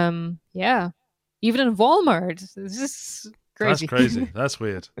 Yeah, even in Walmart. This is crazy. That's crazy. That's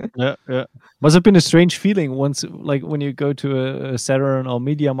weird. Yeah. Must have been a strange feeling once, like when you go to a Saturn or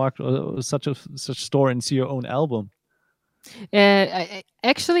MediaMarkt or such store and see your own album.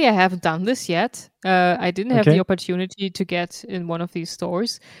 Actually, I haven't done this yet. I didn't have Okay. the opportunity to get in one of these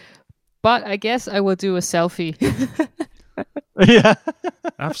stores, but I guess I will do a selfie. Yeah.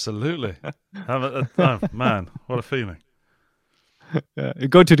 Absolutely. Oh, man, what a feeling. Yeah. You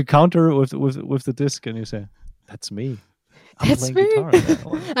go to the counter with the disc and you say, "That's me. I'm That's playing me. guitar on that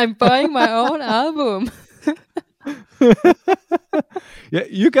one." I'm buying my own album. Yeah,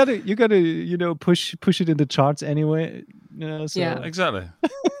 you gotta push it in the charts anyway. So. Yeah. Exactly.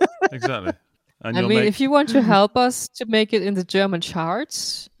 Exactly. And I you'll mean, make if you want to help us to make it in the German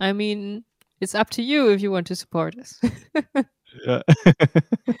charts, I mean, it's up to you if you want to support us. Yeah.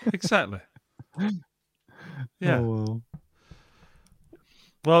 exactly. Yeah. Oh,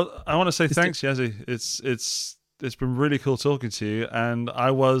 Well, I want to say thanks, Yazzie. It's been really cool talking to you, and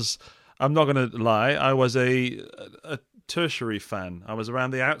I'm not going to lie, I was a tertiary fan. I was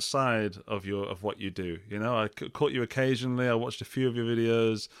around the outside of what you do. You know, I caught you occasionally. I watched a few of your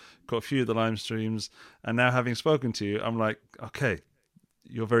videos, caught a few of the live streams, and now having spoken to you, I'm like, okay,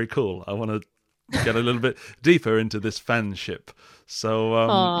 you're very cool. I want to get a little bit deeper into this fanship. So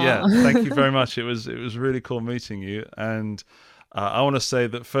yeah, thank you very much. It was really cool meeting you, and I want to say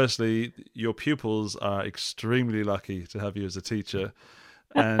that firstly, your pupils are extremely lucky to have you as a teacher,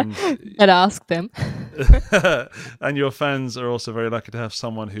 and And ask them. and your fans are also very lucky to have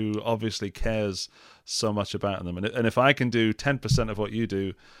someone who obviously cares so much about them. And if I can do 10% of what you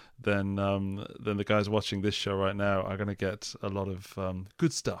do, then the guys watching this show right now are going to get a lot of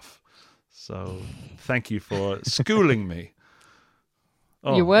good stuff. So thank you for schooling me.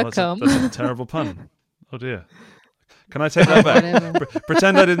 Oh, You're welcome. That's a terrible pun. Oh dear. Can I take that back? Whatever.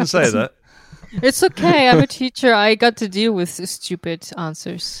 Pretend I didn't say that. It's okay. I'm a teacher. I got to deal with stupid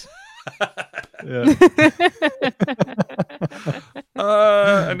answers. yeah.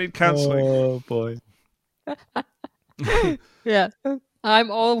 I need counselling. Oh boy. Yeah.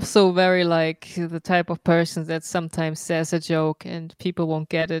 I'm also very like the type of person that sometimes says a joke and people won't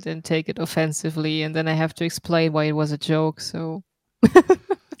get it and take it offensively, and then I have to explain why it was a joke. So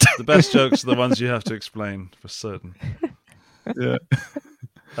The best jokes are the ones you have to explain for certain, Yeah.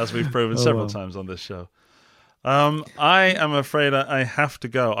 as we've proven Oh, several wow. times on this show. I am afraid I have to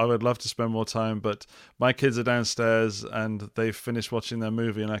go. I would love to spend more time, but my kids are downstairs and they've finished watching their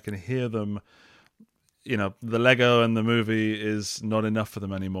movie, and I can hear them. You know, the Lego and the movie is not enough for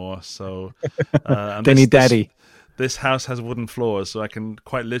them anymore. So and They need daddy. This house has wooden floors, so I can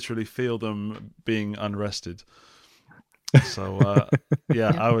quite literally feel them being unrested. So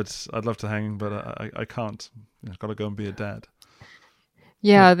yeah, I'd love to hang, but I can't. I've got to go and be a dad.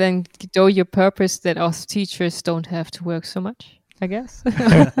 yeah, then do your purpose that us teachers don't have to work so much, I guess.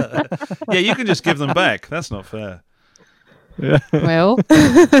 Yeah, you can just give them back. That's not fair. Well,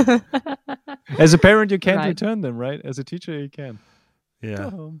 As a parent, you can't Right. return them, right? As a teacher, you can. Go Yeah,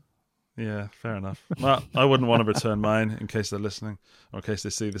 home. yeah, fair enough. Well, I wouldn't want to return mine in case they're listening, or in case they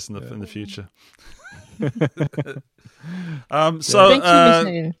see this in the future. So thank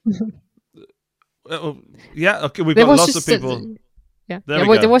you, Michael. Yeah, okay, we've There got was lots of just people. yeah, There yeah. we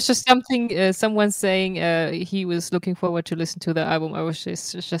Well, go. there was just something. Someone saying he was looking forward to listen to the album. I was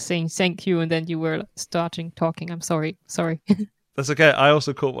just saying thank you, and then you were starting talking. I'm sorry. That's okay. I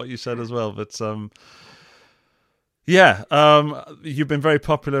also caught what you said as well, but you've been very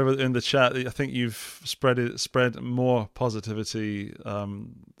popular in the chat. I think you've spread more positivity.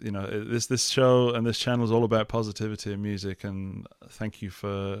 This show and this channel is all about positivity and music, and thank you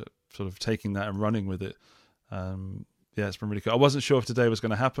for sort of taking that and running with it. It's been really cool. I wasn't sure if today was going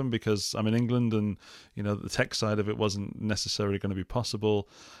to happen because I'm in England, and the tech side of it wasn't necessarily going to be possible.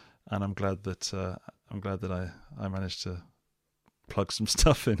 And I'm glad that I managed to plug some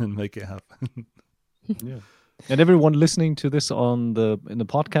stuff in and make it happen. Yeah. And everyone listening to this in the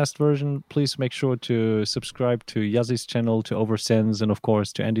podcast version, please make sure to subscribe to Yazzy's channel, to Oversense, and of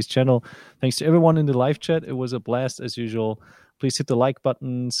course to Andy's channel. Thanks to everyone in the live chat. It was a blast as usual. Please hit the like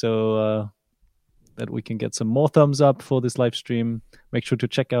button so that we can get some more thumbs up for this live stream. Make sure to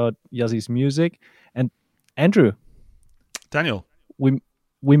check out Yazzy's music. And Andrew, Daniel, we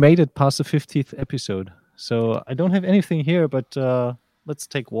made it past the 50th episode. So I don't have anything here, but let's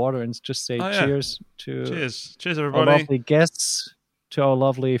take water and just say cheers to cheers our everybody, lovely guests, to our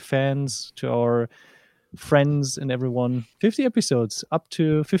lovely fans, to our friends and everyone. 50 episodes, up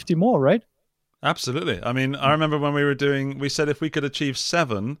to 50 more, right? Absolutely. I mean, I remember when we said if we could achieve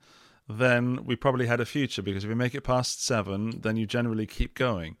 7, then we probably had a future, because if you make it past 7, then you generally keep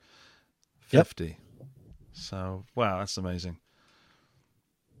going. 50. Yep. So, wow, that's amazing.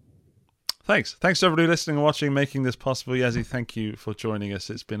 Thanks to everybody listening and watching, making this possible. Yazzie, thank you for joining us.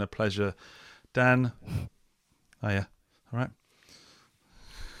 It's been a pleasure. Dan, oh yeah, all right.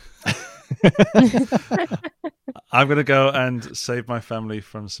 I'm going to go and save my family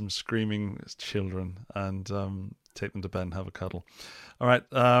from some screaming children and take them to bed and have a cuddle. All right.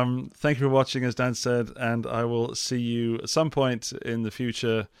 Thank you for watching, as Dan said, and I will see you at some point in the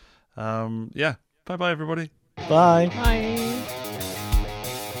future. Bye-bye, everybody. Bye. Bye.